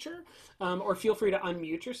hand feature, or feel free to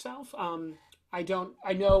unmute yourself. I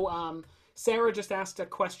know Sarah just asked a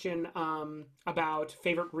question about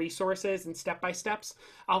favorite resources and step-by-steps.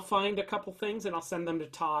 I'll find a couple things and I'll send them to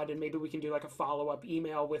Todd, and maybe we can do like a follow-up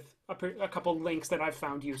email with a couple links that I've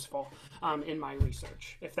found useful in my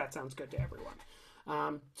research, if that sounds good to everyone.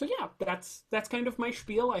 So yeah, that's kind of my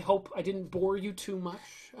spiel. I hope I didn't bore you too much,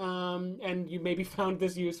 and you maybe found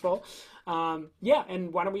this useful. Yeah,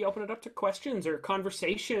 and why don't we open it up to questions or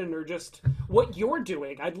conversation or just what you're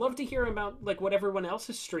doing? I'd love to hear about like what everyone else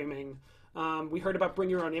is streaming. We heard about Bring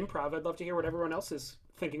Your Own Improv. I'd love to hear what everyone else is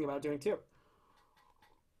thinking about doing too.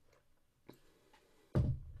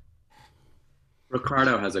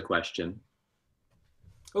 Ricardo has a question.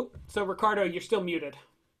 Oh, so Ricardo, you're still muted.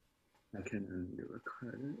 I can unmute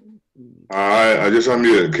Ricardo. All right, I just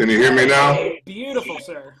unmuted. Can you hear me now? Beautiful,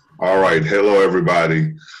 sir. All right, hello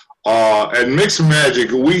everybody. At Mixed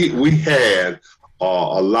Magic, we had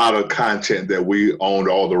a lot of content that we owned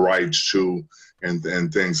all the rights to,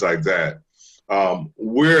 and things like that.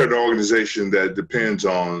 We're an organization that depends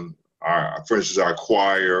on for instance, our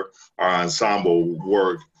choir, our ensemble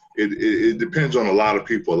work. It depends on a lot of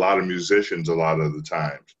people, a lot of musicians, a lot of the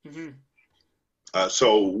times. Mm-hmm.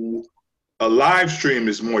 So a live stream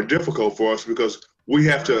is more difficult for us because we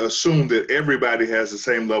have to assume that everybody has the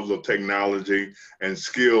same level of technology and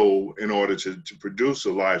skill in order to produce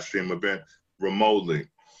a live stream event remotely.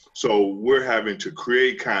 So we're having to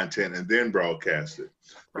create content and then broadcast it.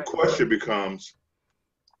 The question becomes,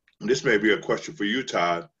 and this may be a question for you,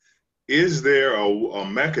 Todd, is there a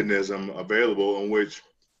mechanism available in which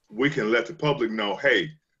we can let the public know,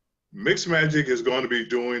 hey, Mixed Magic is going to be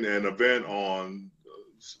doing an event on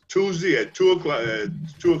Tuesday at 2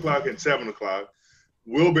 o'clock and 7 o'clock.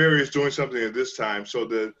 Wilbury is doing something at this time, so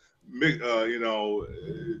that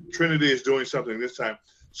Trinity is doing something this time,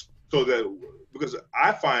 so that, because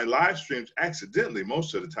I find live streams accidentally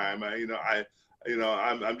most of the time.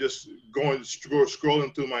 I'm just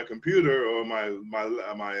scrolling through my computer or my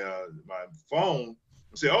phone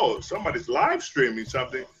and say, oh, somebody's live streaming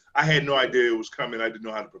something. I had no idea it was coming. I didn't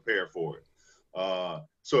know how to prepare for it.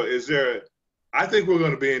 So is there? I think we're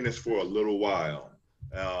going to be in this for a little while.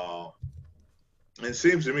 It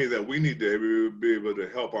seems to me that we need to be able to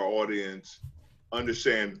help our audience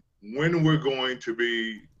understand when we're going to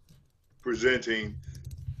be presenting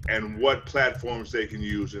and what platforms they can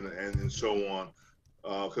use and so on.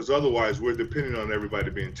 Because otherwise we're depending on everybody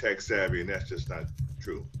being tech savvy, and that's just not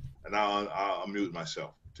true. And I'll mute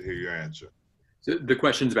myself to hear your answer. So the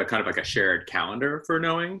question's about kind of like a shared calendar for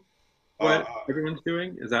knowing what everyone's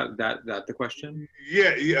doing. Is that the question?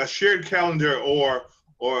 Yeah, a shared calendar or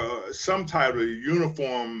some type of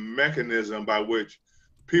uniform mechanism by which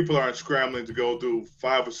people aren't scrambling to go through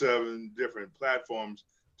 5 or 7 different platforms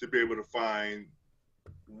to be able to find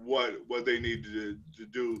what they need to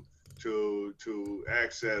do to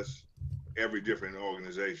access every different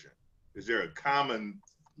organization? Is there a common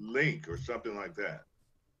link or something like that?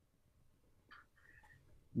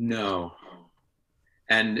 No.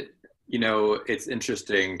 And, you know, it's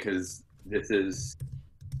interesting because this is,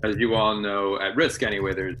 as you all know, at RISC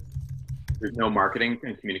anyway, there's no marketing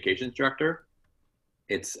and communications director.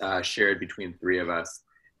 It's shared between three of us.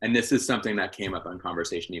 And this is something that came up on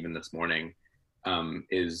conversation even this morning,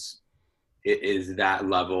 is that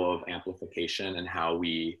level of amplification and how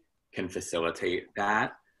we can facilitate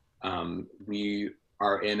that. We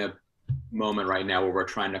are in a moment right now where we're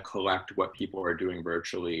trying to collect what people are doing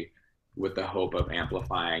virtually with the hope of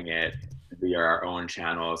amplifying it via our own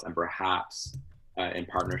channels and perhaps in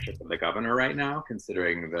partnership with the governor right now,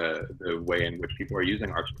 considering the way in which people are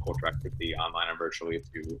using arts and culture activity online and virtually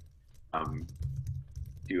to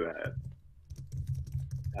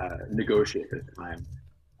negotiate this time.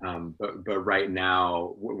 But right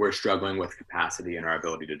now we're struggling with capacity and our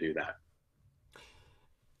ability to do that.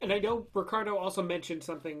 And I know Ricardo also mentioned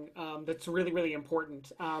something that's really, really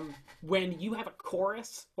important. When you have a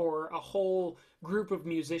chorus or a whole group of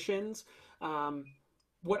musicians,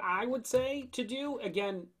 what I would say to do,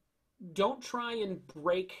 again, don't try to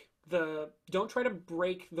break the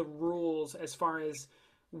rules as far as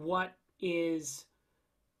what is,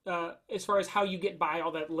 as far as how you get by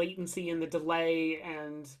all that latency and the delay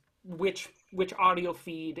and which audio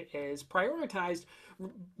feed is prioritized.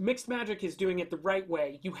 Mixed Magic is doing it the right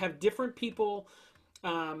way. You have different people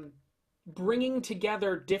bringing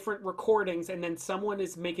together different recordings, and then someone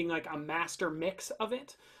is making like a master mix of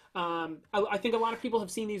it. I think a lot of people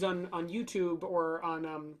have seen these on YouTube or on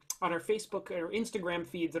our Facebook or Instagram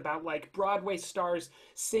feeds about like Broadway stars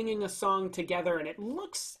singing a song together, and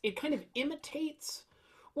it kind of imitates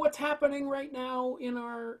what's happening right now in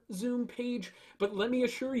our Zoom page. But let me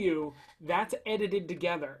assure you, that's edited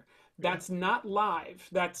together. That's not live.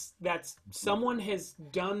 That's someone has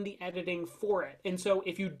done the editing for it. And so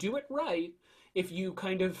if you do it right, if you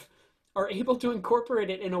kind of are able to incorporate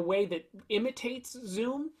it in a way that imitates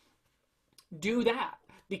Zoom, do that.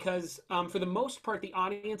 Because for the most part, the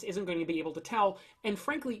audience isn't going to be able to tell. And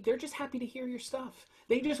frankly, they're just happy to hear your stuff.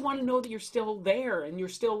 They just want to know that you're still there and you're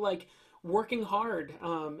still like working hard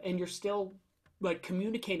and you're still like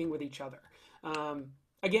communicating with each other.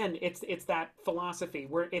 Again, it's that philosophy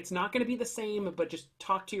where it's not going to be the same, but just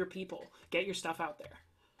talk to your people, get your stuff out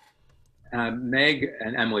there. Meg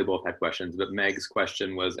and Emily both had questions, but Meg's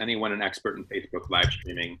question was, anyone an expert in Facebook live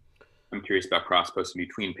streaming? I'm curious about cross-posting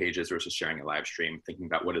between pages versus sharing a live stream, thinking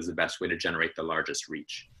about what is the best way to generate the largest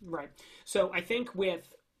reach. Right. So I think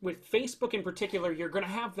with Facebook in particular, you're going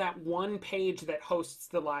to have that one page that hosts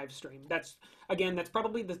the live stream. That's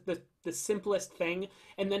probably the simplest thing.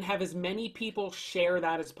 And then have as many people share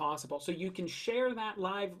that as possible. So you can share that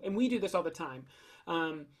live. And we do this all the time.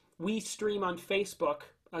 We stream on Facebook.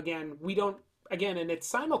 Again, and it's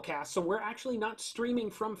simulcast. So we're actually not streaming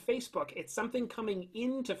from Facebook. It's something coming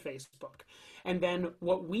into Facebook. And then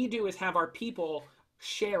what we do is have our people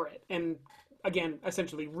share it. And again,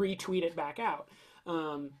 essentially retweet it back out.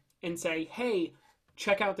 And say, hey,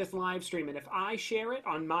 check out this live stream. And if I share it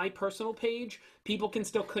on my personal page, people can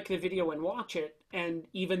still click the video and watch it. And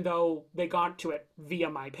even though they got to it via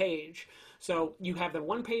my page. So you have the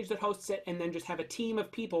one page that hosts it and then just have a team of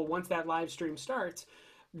people once that live stream starts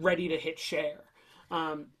ready to hit share.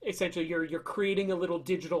 Essentially, you're creating a little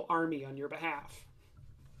digital army on your behalf.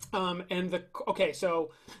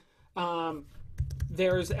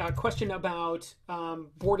 There's a question about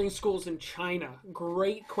boarding schools in China.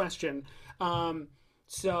 Great question.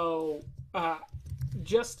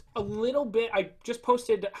 Just a little bit. I just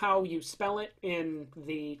posted how you spell it in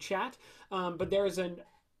the chat. But there's a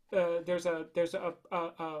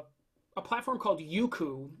platform called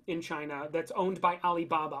Youku in China that's owned by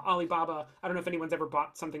Alibaba. Alibaba. I don't know if anyone's ever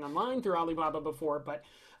bought something online through Alibaba before, but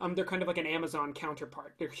they're kind of like an Amazon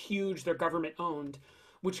counterpart. They're huge. They're government owned.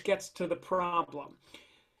 Which gets to the problem.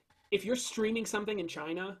 If you're streaming something in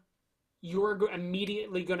China, you're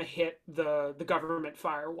immediately going to hit the government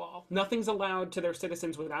firewall. Nothing's allowed to their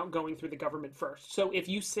citizens without going through the government first. So if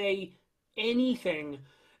you say anything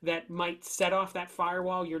that might set off that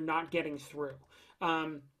firewall, you're not getting through.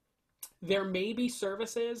 There may be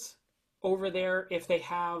services over there if they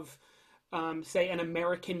have, say, an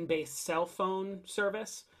American-based cell phone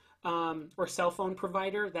service. Or cell phone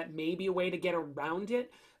provider, that may be a way to get around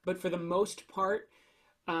it. But for the most part,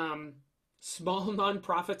 small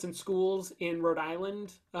nonprofits and schools in Rhode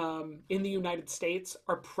Island, in the United States,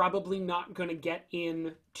 are probably not going to get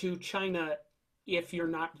into China if you're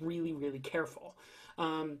not really, really careful.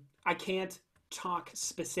 I can't talk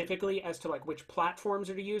specifically as to like which platforms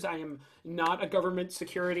are to use. I am not a government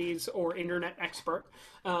securities or internet expert,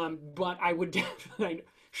 but I would definitely,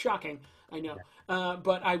 shocking, I know,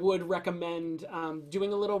 but I would recommend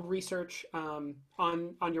doing a little research on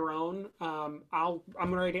your own.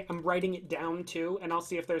 I'm writing it down too, and I'll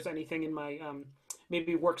see if there's anything in my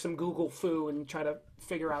maybe work some Google foo and try to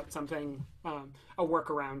figure out something, a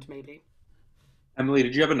workaround maybe. Emily,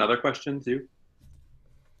 did you have another question too?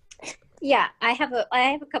 Yeah, I have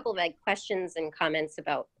a couple of like questions and comments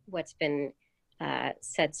about what's been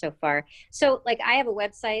said so far. So like I have a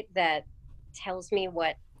website that tells me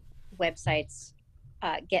what websites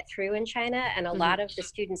get through in China, and a lot of the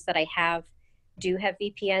students that I have do have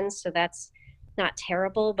VPNs, so that's not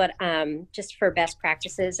terrible, but just for best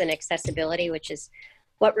practices and accessibility, which is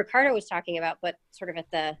what Ricardo was talking about, but sort of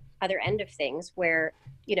at the other end of things where,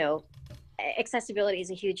 you know, accessibility is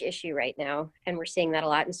a huge issue right now, and we're seeing that a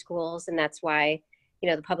lot in schools, and that's why, you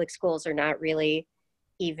know, the public schools are not really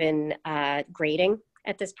even grading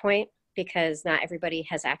at this point, because not everybody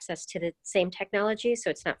has access to the same technology, so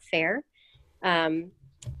it's not fair.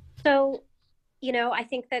 So, you know, I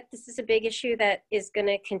think that this is a big issue that is going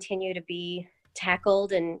to continue to be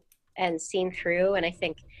tackled and seen through, and I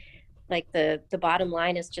think like the bottom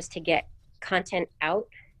line is just to get content out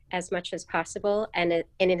as much as possible, and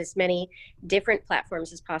in as many different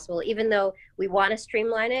platforms as possible. Even though we want to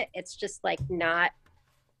streamline it, it's just like not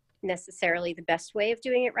necessarily the best way of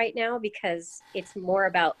doing it right now, because it's more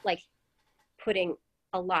about like putting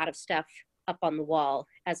a lot of stuff up on the wall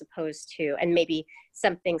as opposed to, and maybe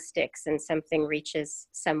something sticks and something reaches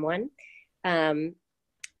someone.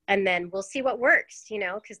 And then we'll see what works, you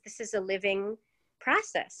know, because this is a living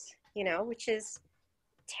process, you know, which is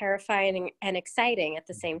terrifying and exciting at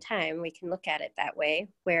the same time. We can look at it that way,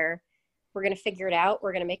 where we're going to figure it out.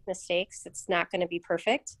 We're going to make mistakes. It's not going to be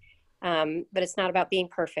perfect. But it's not about being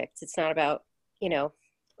perfect. It's not about, you know,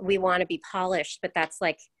 we want to be polished, but that's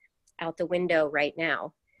like out the window right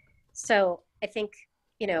now. So I think,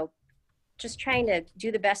 you know, just trying to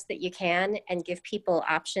do the best that you can and give people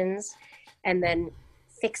options, and then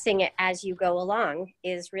fixing it as you go along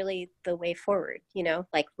is really the way forward. You know,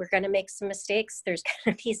 like we're going to make some mistakes. There's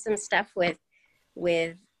going to be some stuff with,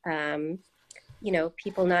 you know,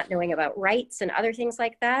 people not knowing about rights and other things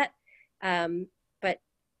like that. But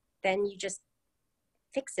then you just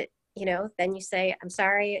fix it, you know, then you say, I'm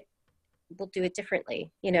sorry, we'll do it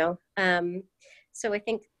differently, you know? So I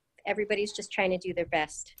think everybody's just trying to do their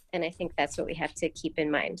best. And I think that's what we have to keep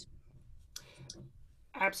in mind.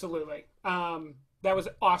 Absolutely. That was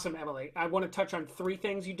awesome, Emily. I want to touch on 3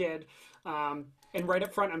 things you did. And right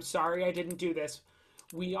up front, I'm sorry I didn't do this.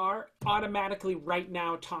 We are automatically right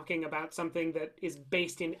now talking about something that is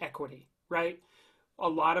based in equity, right? A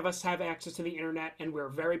lot of us have access to the internet, and we're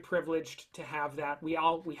very privileged to have that. We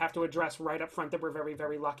have to address right up front that we're very,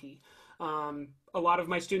 very lucky. A lot of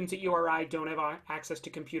my students at URI don't have access to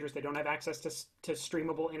computers. They don't have access to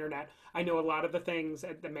streamable internet. I know a lot of the things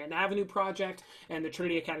at the Manton Avenue Project and the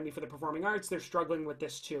Trinity Academy for the Performing Arts, they're struggling with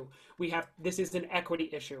this too. This is an equity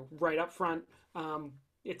issue right up front.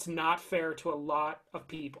 It's not fair to a lot of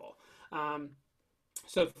people.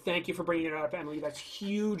 So thank you for bringing it up, Emily. That's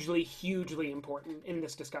hugely, hugely important in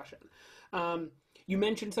this discussion. You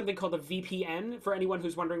mentioned something called a VPN. For anyone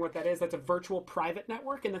who's wondering what that is, that's a virtual private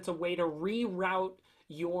network, and that's a way to reroute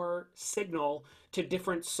your signal to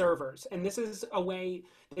different servers. And this is a way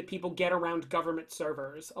that people get around government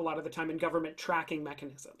servers a lot of the time, in government tracking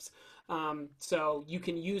mechanisms. So you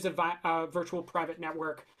can use a virtual private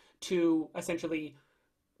network to essentially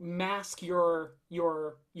mask your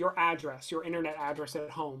address, your internet address at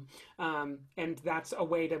home, and that's a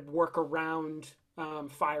way to work around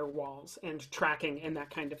firewalls and tracking and that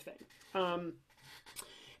kind of thing.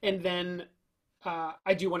 And then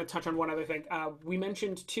I do want to touch on one other thing. We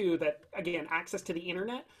mentioned too that, again, access to the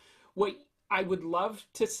internet. What I would love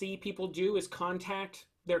to see people do is contact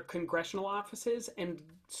their congressional offices and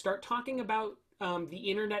start talking about the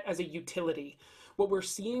internet as a utility. What we're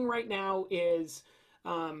seeing right now is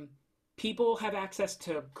people have access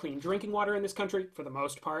to clean drinking water in this country for the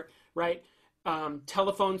most part, right?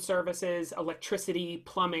 Telephone services, electricity,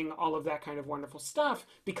 plumbing, all of that kind of wonderful stuff,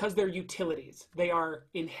 because they're utilities. They are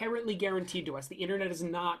inherently guaranteed to us. The internet is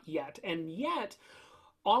not yet. And yet,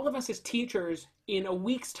 all of us as teachers, in a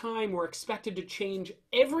week's time, we're expected to change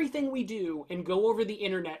everything we do and go over the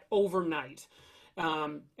internet overnight.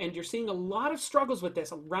 And you're seeing a lot of struggles with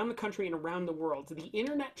this around the country and around the world. The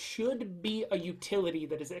internet should be a utility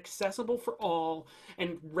that is accessible for all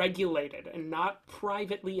and regulated and not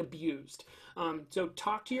privately abused. So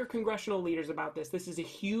talk to your congressional leaders about this. This is a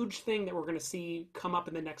huge thing that we're going to see come up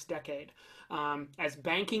in the next decade. as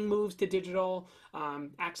banking moves to digital,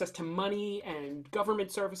 access to money and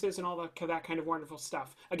government services and all that kind of wonderful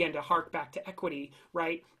stuff. Again, to hark back to equity,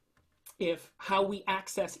 right? If how we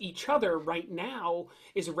access each other right now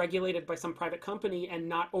is regulated by some private company and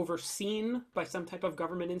not overseen by some type of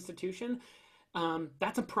government institution,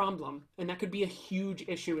 that's a problem, and that could be a huge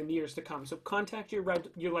issue in the years to come. So contact your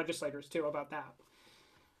legislators too about that.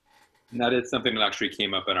 And that is something that actually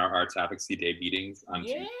came up in our Arts Advocacy Day meetings on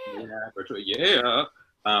Yeah. Tuesday. Yeah, virtually. Yeah.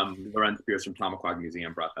 Lorenz Pierce from Tamaqua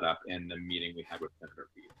Museum brought that up in the meeting we had with Senator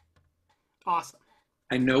Reed. Awesome.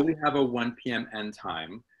 I know we have a 1 p.m. end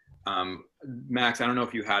time. Max, I don't know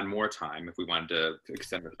if you had more time, if we wanted to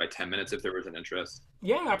extend this by 10 minutes, if there was an interest.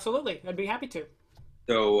 Yeah, absolutely. I'd be happy to.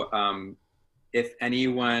 So if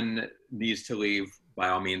anyone needs to leave, by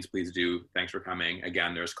all means, please do. Thanks for coming.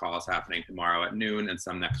 Again, there's calls happening tomorrow at noon and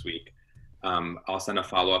some next week. I'll send a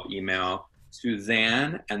follow-up email.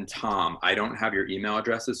 Suzanne and Tom, I don't have your email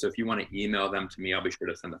addresses, so if you want to email them to me, I'll be sure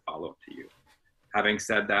to send a follow-up to you. Having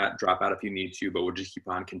said that, drop out if you need to, but we'll just keep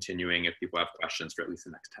on continuing if people have questions for at least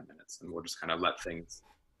the next 10 minutes, and we'll just kind of let things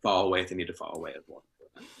fall away if they need to fall away as well.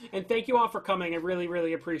 And thank you all for coming. I really,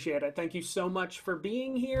 really appreciate it. Thank you so much for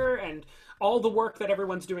being here and all the work that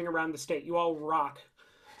everyone's doing around the state. You all rock.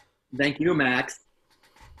 Thank you, Max.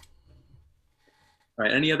 All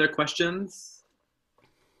right, any other questions?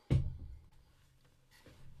 It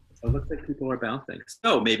looks like people are bouncing.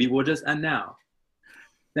 So maybe we'll just end now.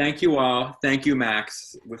 Thank you all. Thank you,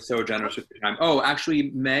 Max. We're so generous with your time. Oh,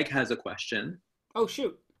 actually, Meg has a question. Oh,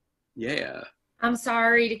 shoot. Yeah. I'm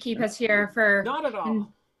sorry to keep us here for Not at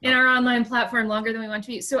all. in our online platform longer than we want to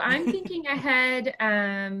be. So I'm thinking ahead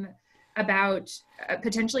about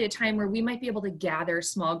potentially a time where we might be able to gather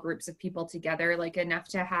small groups of people together, like enough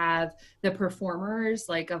to have the performers,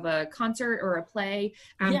 like of a concert or a play.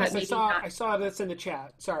 Yes, but I saw this in the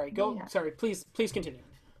chat. Sorry, go. Yeah. Sorry, please continue.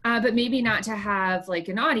 But maybe not to have like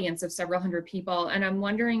an audience of several hundred people. And I'm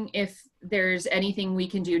wondering if there's anything we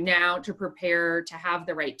can do now to prepare to have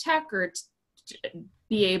the right tech or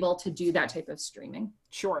be able to do that type of streaming.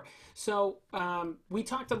 Sure. So we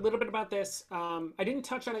talked a little bit about this. I didn't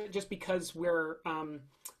touch on it just because we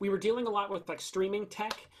were dealing a lot with like streaming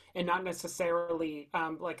tech and not necessarily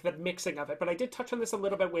like the mixing of it. But I did touch on this a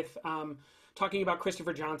little bit with talking about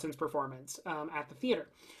Christopher Johnson's performance at the theater.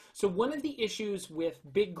 So one of the issues with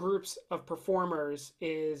big groups of performers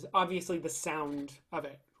is obviously the sound of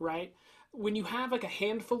it, right? When you have like a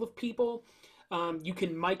handful of people, you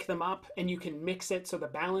can mic them up and you can mix it so the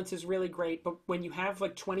balance is really great. But when you have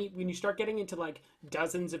like when you start getting into like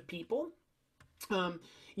dozens of people,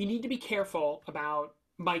 you need to be careful about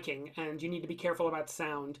miking and you need to be careful about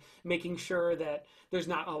sound, making sure that there's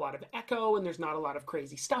not a lot of echo and there's not a lot of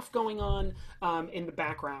crazy stuff going on in the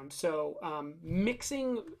background. So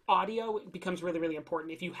mixing audio becomes really, really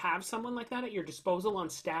important. If you have someone like that at your disposal on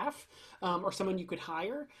staff or someone you could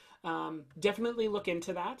hire, definitely look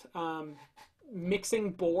into that.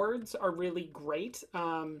 Mixing boards are really great.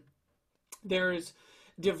 There's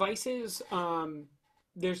devices. I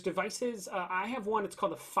have one. It's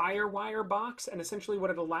called a Firewire box, and essentially what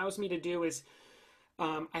it allows me to do is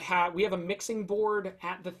we have a mixing board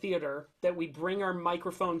at the theater that we bring our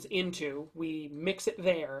microphones into. We mix it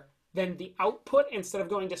there. Then the output, instead of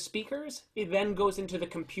going to speakers, it then goes into the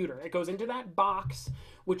computer. It goes into that box,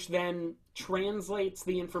 which then translates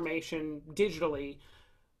the information digitally,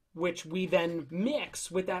 which we then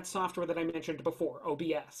mix with that software that I mentioned before,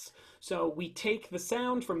 OBS. So we take the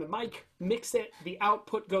sound from the mic, mix it, the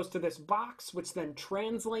output goes to this box, which then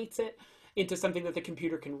translates it into something that the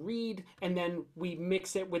computer can read, and then we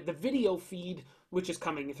mix it with the video feed, which is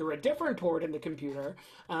coming through a different port in the computer,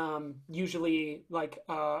 usually like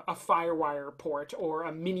a Firewire port or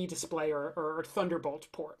a mini display or Thunderbolt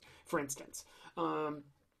port, for instance.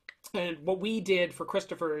 And what we did for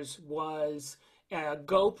Christopher's was a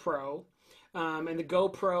GoPro, and the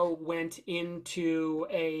GoPro went into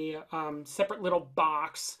a separate little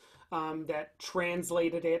box that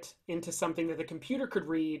translated it into something that the computer could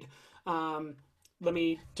read. Let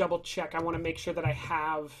me double check. I want to make sure that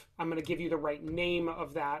I'm going to give you the right name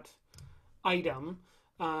of that item.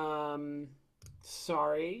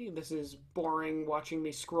 Sorry, this is boring watching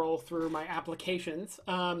me scroll through my applications.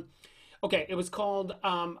 Okay, it was called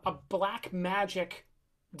a Blackmagic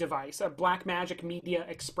device, a Blackmagic Media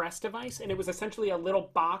Express device, and it was essentially a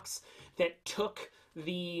little box that took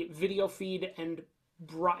the video feed and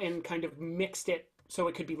kind of mixed it so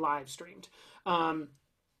it could be live streamed.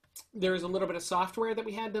 There's a little bit of software that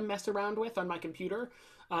we had to mess around with on my computer,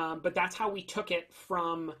 but that's how we took it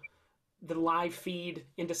from the live feed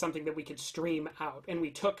into something that we could stream out. And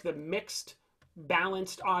we took the mixed,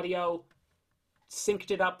 balanced audio,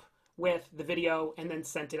 synced it up with the video, and then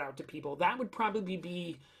sent it out to people. That would probably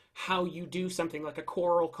be how you do something like a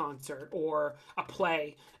choral concert or a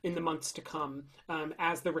play in the months to come,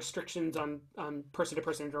 as the restrictions on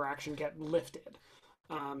person-to-person interaction get lifted,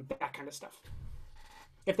 that kind of stuff.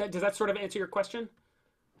 Does that sort of answer your question?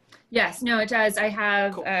 Yes, no, it does. I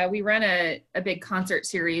have, Cool. We run a big concert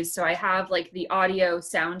series, so I have like the audio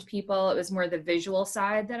sound people. It was more the visual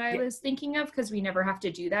side that I was thinking of, because we never have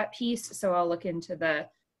to do that piece. So I'll look into the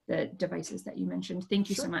devices that you mentioned. Thank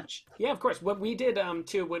you so much. Yeah, of course. What we did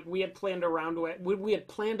too, what we had planned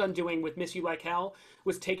on doing with Miss You Like Hell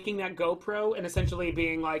was taking that GoPro and essentially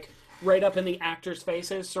being like right up in the actors'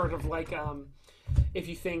 faces, sort of like if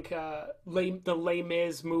you think the Les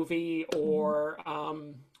Mis movie, or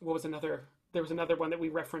what was another? There was another one that we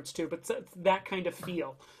referenced too, but that kind of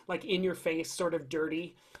feel, like in your face, sort of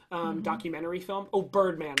dirty documentary film. Oh,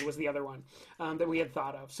 Birdman was the other one that we had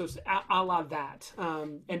thought of. So a la that.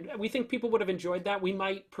 And we think people would have enjoyed that. We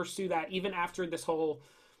might pursue that even after this whole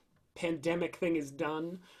pandemic thing is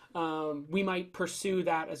done. We might pursue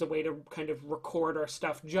that as a way to kind of record our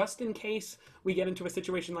stuff, just in case we get into a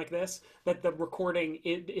situation like this, that the recording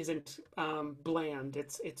isn't bland.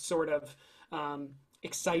 It's sort of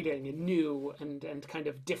exciting and new and kind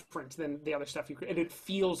of different than the other stuff and it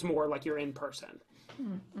feels more like you're in person.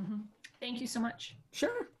 Mm-hmm. Thank you so much.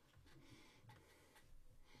 Sure.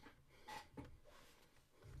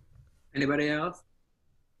 Anybody else?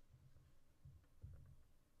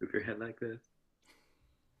 Move your head like this.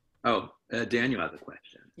 Oh, Daniel has a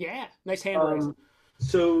question. Yeah, nice hand raise.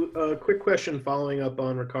 So a quick question following up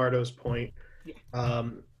on Ricardo's point. Yeah.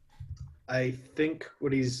 I think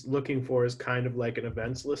what he's looking for is kind of like an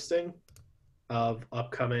events listing of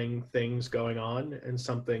upcoming things going on, and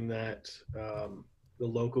something that the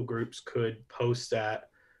local groups could post at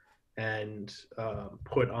and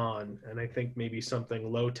put on. And I think maybe something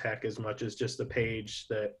low tech as much as just a page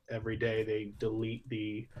that every day they delete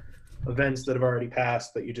the events that have already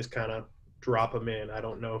passed, that you just kind of drop them in. I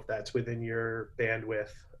don't know if that's within your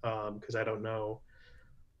bandwidth, because I don't know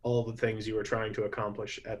all the things you were trying to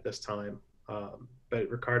accomplish at this time. But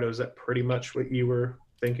Ricardo, is that pretty much what you were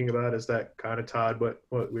thinking about? Is that kind of, Todd, what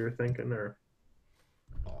we were thinking? Or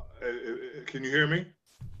can you hear me?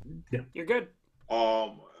 Yeah, you're good.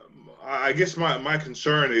 I guess my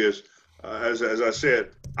concern is, as I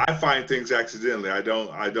said, I find things accidentally.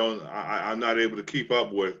 I'm not able to keep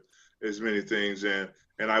up with as many things, and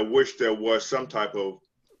I wish there was some type of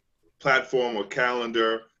platform or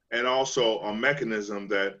calendar, and also a mechanism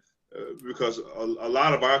that, because a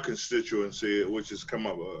lot of our constituency, which has come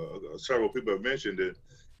up, several people have mentioned it,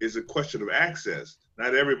 is a question of access.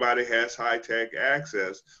 Not everybody has high-tech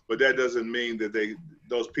access, but that doesn't mean that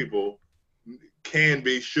those people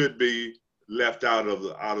should be left out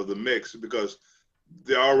of the mix, because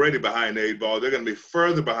they're already behind the 8 ball. They're going to be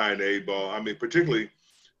further behind the 8 ball. I mean, particularly,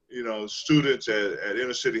 students at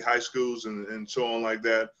inner city high schools and so on like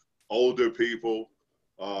that, older people.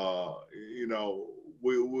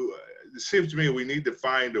 It seems to me we need to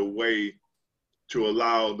find a way to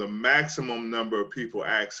allow the maximum number of people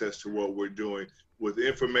access to what we're doing with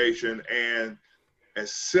information, and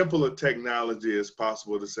as simple a technology as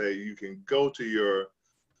possible to say you can go to your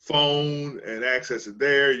phone and access it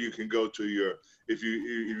there. You can go to your, if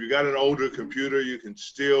you got an older computer, you can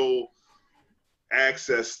still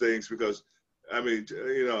access things, because I mean,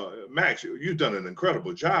 Max, you've done an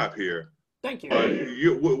incredible job here. Thank you.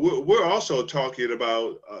 We're also talking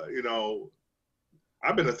about,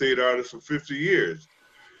 I've been a theater artist for 50 years.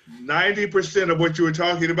 90% of what you were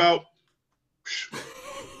talking about,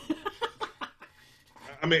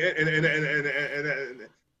 I mean, and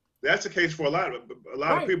that's the case for a lot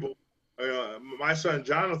of people. My son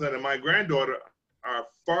Jonathan and my granddaughter are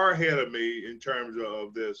far ahead of me in terms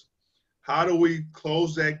of this. How do we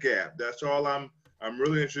close that gap? That's all I'm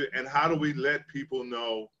really interested in. And how do we let people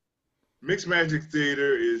know Mixed Magic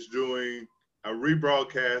Theater is doing a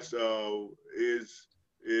rebroadcast of its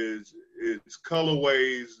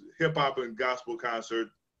Colorways hip hop and gospel concert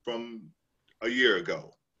from a year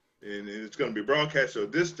ago, and it's going to be broadcast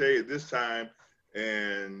on this day at this time,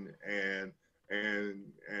 and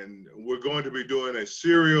we're going to be doing a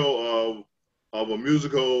serial of a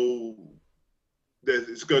musical that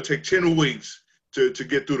it's going to take 10 weeks to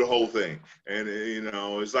get through the whole thing, and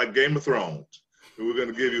it's like Game of Thrones. We're going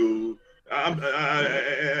to give you.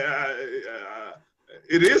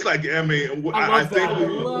 It is like, I mean, I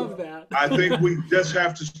love that. I think we just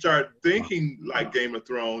have to start thinking like Game of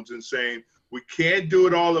Thrones and saying we can't do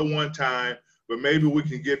it all at one time, but maybe we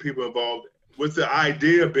can get people involved, with the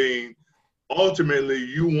idea being ultimately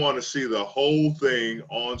you want to see the whole thing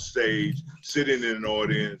on stage, sitting in an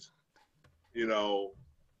audience. You know,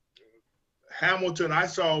 Hamilton, I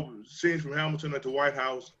saw scenes from Hamilton at the White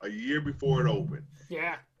House a year before it opened.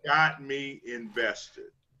 Yeah. Got me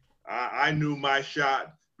invested. I knew my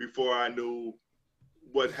shot before I knew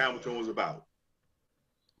what Hamilton was about.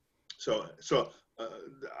 So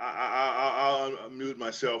I'll mute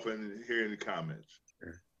myself and hear any comments.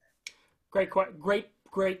 Great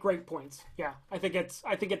points. Yeah, I think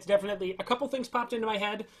it's definitely, a couple things popped into my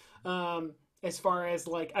head as far as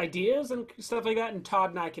like ideas and stuff like that, and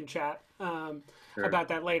Todd and I can chat about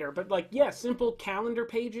that later. But like, yeah, simple calendar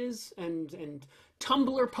pages and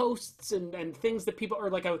Tumblr posts and things that people, or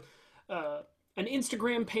like an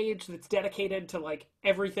Instagram page that's dedicated to like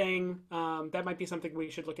everything. That might be something we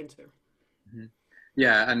should look into. Mm-hmm.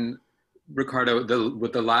 Yeah, and Ricardo,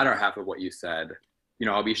 with the latter half of what you said, you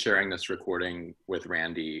know, I'll be sharing this recording with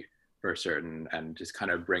Randy for certain and just kind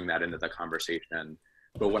of bring that into the conversation.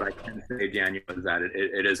 But what I can say, Daniel, is that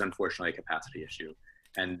it is unfortunately a capacity issue.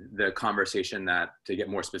 And the conversation that, to get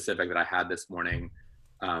more specific, that I had this morning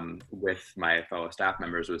with my fellow staff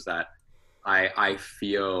members was that I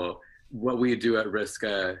feel what we do at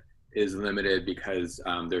RISCA is limited because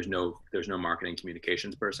there's no marketing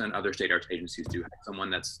communications person. Other state arts agencies do have someone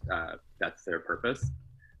that's their purpose.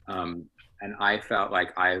 And I felt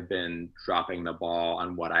like I've been dropping the ball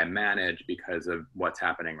on what I manage because of what's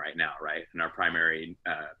happening right now, right? And our primary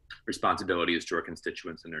responsibility is to our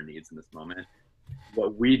constituents and their needs in this moment.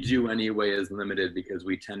 What we do anyway is limited because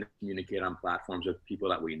we tend to communicate on platforms with people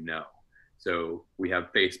that we know. So we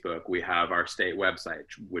have Facebook, we have our state website,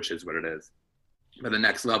 which is what it is. But the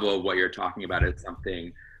next level of what you're talking about is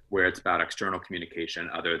something where it's about external communication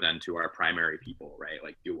other than to our primary people, right?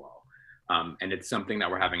 Like you all. And it's something that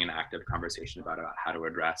we're having an active conversation about how to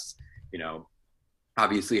address. You know,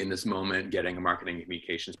 obviously in this moment, getting a marketing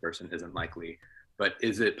communications person isn't likely, but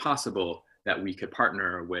is it possible that we could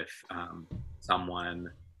partner with someone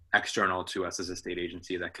external to us as a state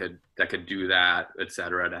agency that could do that, et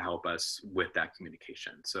cetera, to help us with that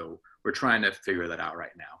communication? So we're trying to figure that out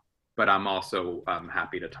right now. But I'm also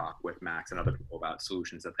happy to talk with Max and other people about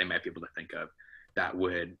solutions that they might be able to think of that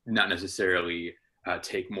would not necessarily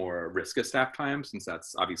take more RISCA staff time, since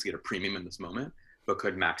that's obviously at a premium in this moment, but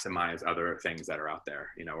could maximize other things that are out there,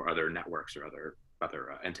 you know, or other networks or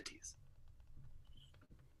other entities.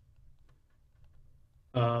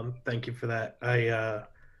 Thank you for that.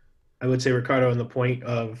 I would say, Ricardo, on the point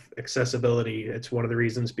of accessibility, it's one of the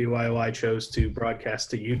reasons BYOI chose to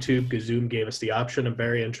broadcast to YouTube, because Zoom gave us the option. I'm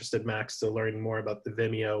very interested, Max, to learn more about the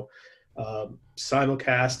Vimeo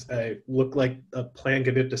simulcast. Looked like a plan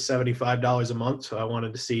could be up to $75 a month, so I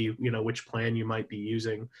wanted to see, you know, which plan you might be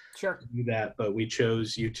using to do that. But we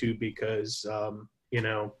chose YouTube because you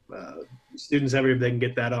know, students everywhere, they can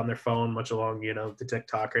get that on their phone, much along, you know, the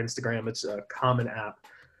TikTok or Instagram. It's a common app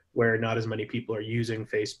where not as many people are using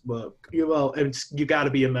Facebook. Well, you got to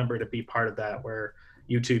be a member to be part of that, where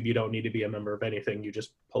YouTube, you don't need to be a member of anything. You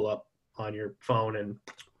just pull up on your phone and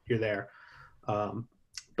you're there.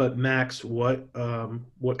 But Max, what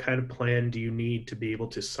kind of plan do you need to be able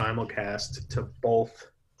to simulcast to both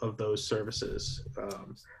of those services?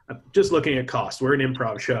 I'm just looking at cost. We're an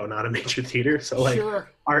improv show, not a major theater. So like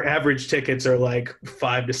our average tickets are like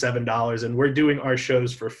 $5 to $7, and we're doing our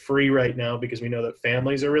shows for free right now because we know that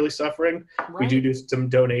families are really suffering. Right. We do some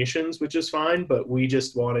donations, which is fine, but we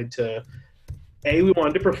just wanted to, A, we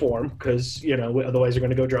wanted to perform because, you know, otherwise you're going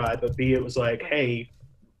to go dry, but B, it was like, hey,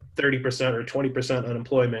 30% or 20%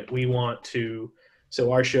 unemployment. We want to,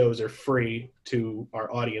 so our shows are free to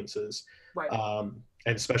our audiences. Right.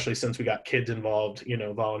 And especially since we got kids involved, you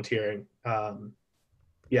know, volunteering.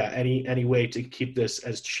 Yeah, any way to keep this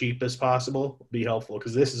as cheap as possible would be helpful,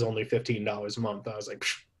 because this is only $15 a month. I was like,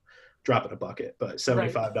 drop in a bucket, but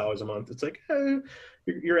 $75 a month, it's like,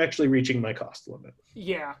 you're actually reaching my cost limit.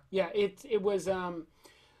 Yeah, it was,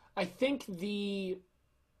 I think the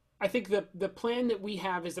plan that we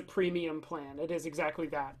have is a premium plan. It is exactly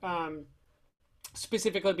that.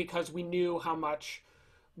 Specifically because we knew how much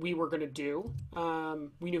we were going to do.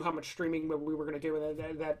 We knew how much streaming we were going to do,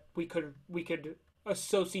 and that we could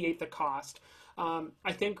associate the cost.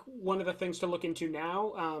 I think one of the things to look into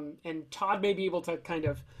now, and Todd may be able to kind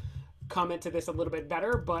of comment to this a little bit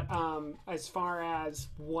better, but as far as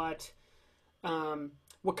what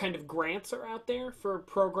kind of grants are out there for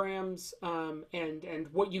programs, and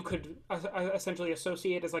what you could essentially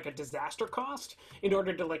associate as like a disaster cost in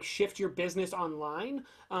order to like shift your business online.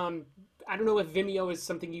 I don't know if Vimeo is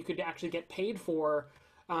something you could actually get paid for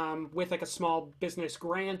with like a small business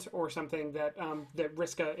grant or something that that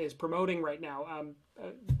RISCA is promoting right now.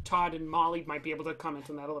 Todd and Molly might be able to comment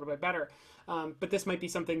on that a little bit better. But this might be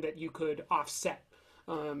something that you could offset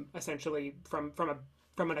essentially from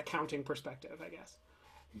an accounting perspective, I guess.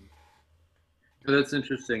 That's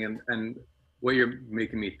interesting, and what you're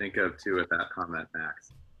making me think of too with that comment,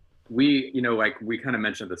 Max. We, like we kind of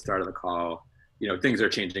mentioned at the start of the call, things are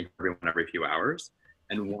changing for everyone every few hours.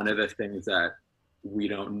 And one of the things that we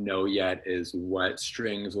don't know yet is what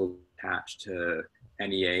strings will attach to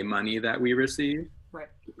NEA money that we receive. Right.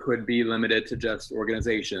 It could be limited to just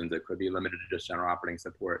organizations. It could be limited to just general operating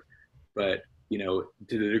support. But, to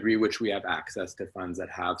the degree which we have access to funds that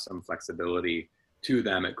have some flexibility to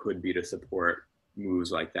them, it could be to support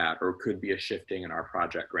moves like that, or it could be a shifting in our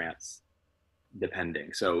project grants,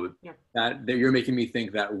 depending. So yeah. that you're making me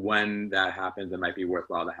think that when that happens, it might be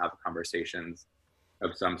worthwhile to have conversations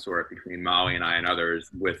of some sort between Molly and I and others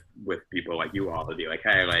with people like you all to be like,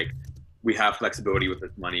 hey, like we have flexibility with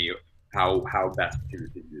this money. How best to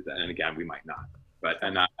use that? And again, we might not. But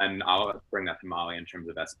and I'll bring that to Molly in terms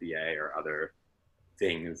of SBA or other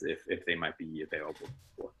things if they might be available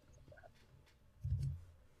for that.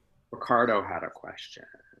 Ricardo had a question.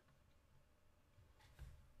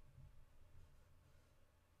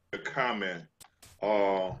 A comment.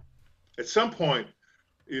 At some point,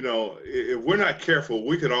 if we're not careful,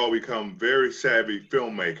 we could all become very savvy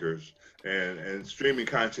filmmakers and streaming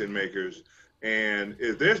content makers. And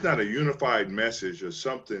if there's not a unified message or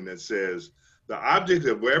something that says the object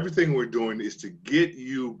of everything we're doing is to get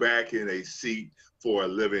you back in a seat for a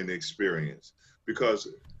living experience, because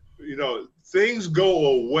things go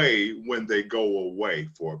away when they go away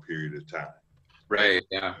for a period of time. Right.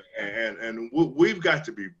 Yeah. And we've got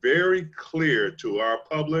to be very clear to our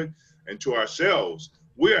public and to ourselves.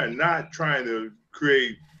 We are not trying to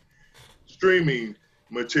create streaming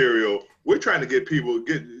material. We're trying to get people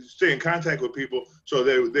stay in contact with people so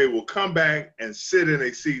they will come back and sit in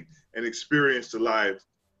a seat and experience the live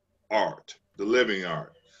art, the living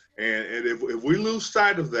art. And if we lose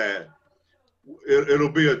sight of that,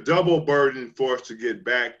 it'll be a double burden for us to get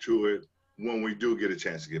back to it when we do get a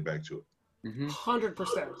chance to get back to it. 100%.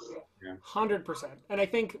 100%. And I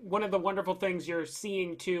think one of the wonderful things you're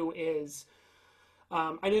seeing too is,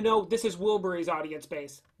 I know this is Wilbury's audience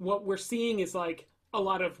base. What we're seeing is like a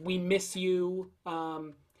lot of "we miss you,"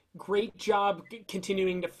 great job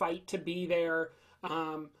continuing to fight to be there,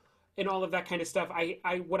 and all of that kind of stuff.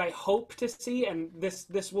 What I hope to see, and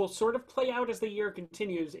this will sort of play out as the year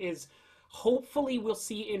continues, is hopefully we'll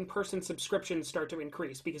see in-person subscriptions start to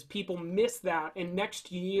increase, because people miss that. And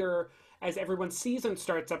next year, as everyone's season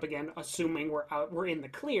starts up again, assuming we're in the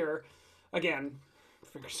clear again,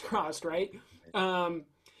 fingers crossed, right?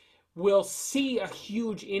 We'll see a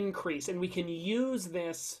huge increase, and we can use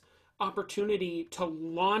this opportunity to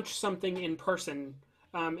launch something in person,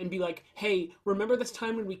 and be like, hey, remember this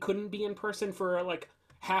time when we couldn't be in person for like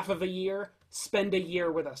half of a year? Spend a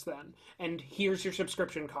year with us then, and here's your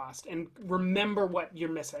subscription cost, and remember what you're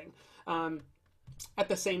missing. At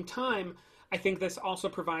the same time, I think this also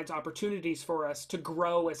provides opportunities for us to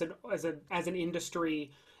grow as an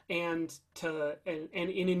industry, and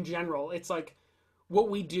in general. It's like, what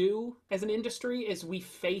we do as an industry is we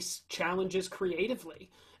face challenges creatively,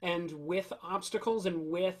 and with obstacles and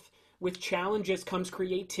with challenges comes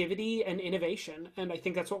creativity and innovation. And I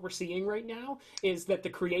think that's what we're seeing right now, is that the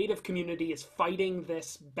creative community is fighting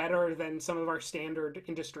this better than some of our standard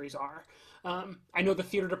industries are. I know the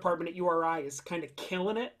theater department at URI is kind of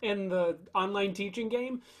killing it in the online teaching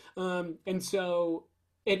game. And so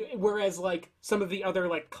whereas like some of the other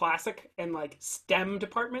like classic and like STEM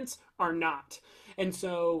departments are not. And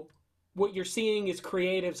so what you're seeing is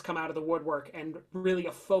creatives come out of the woodwork and really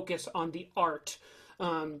a focus on the art.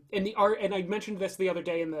 And the art, and I mentioned this the other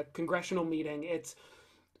day in the congressional meeting, it's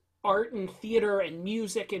art and theater and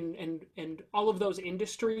music and all of those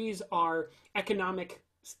industries are economic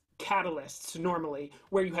catalysts normally,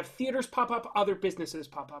 where you have theaters pop up, other businesses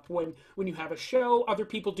pop up. When you have a show, other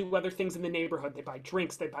people do other things in the neighborhood. They buy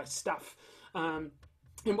drinks, they buy stuff. And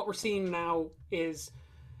what we're seeing now is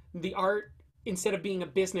the art, instead of being a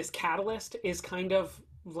business catalyst, is kind of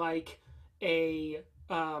like a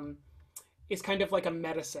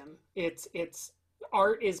medicine. It's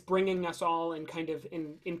art is bringing us all and kind of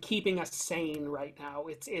in keeping us sane right now.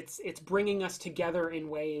 It's bringing us together in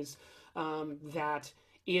ways that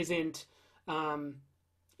isn't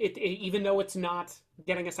even though it's not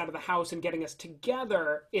getting us out of the house and getting us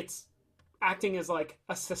together, it's acting as like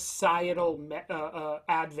a societal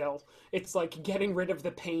Advil. It's like getting rid of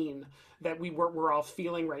the pain that we're all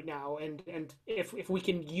feeling right now. And if we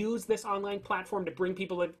can use this online platform to bring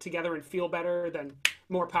people together and feel better, then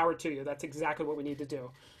more power to you. That's exactly what we need to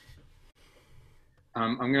do.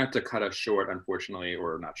 I'm going to have to cut us short, unfortunately,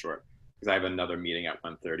 or not short, because I have another meeting at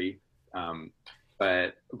 1:30.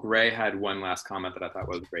 But Gray had one last comment that I thought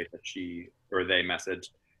was great that they messaged.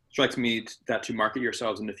 Strikes me that to market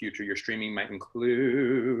yourselves in the future, your streaming might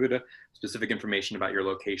include specific information about your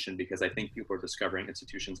location, because I think people are discovering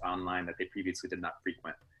institutions online that they previously did not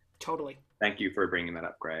frequent. Totally. Thank you for bringing that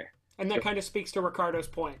up, Gray. And that kind of speaks to Ricardo's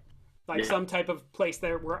point, like some type of place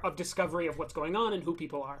there of discovery of what's going on and who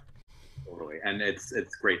people are. Totally. And it's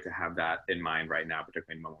great to have that in mind right now,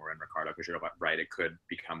 particularly when we're in Ricardo, because you're right, it could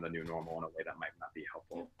become the new normal in a way that might not be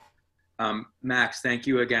helpful. Max, thank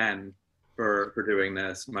you again for doing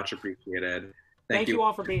this. Much appreciated. Thank you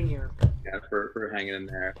all for being here. Yeah, for hanging in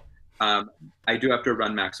there. I do have to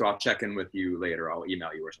run, Max, so I'll check in with you later. I'll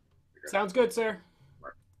email you or something. Sounds good, sir.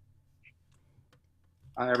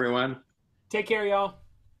 Bye, everyone. Take care, y'all.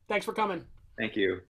 Thanks for coming. Thank you.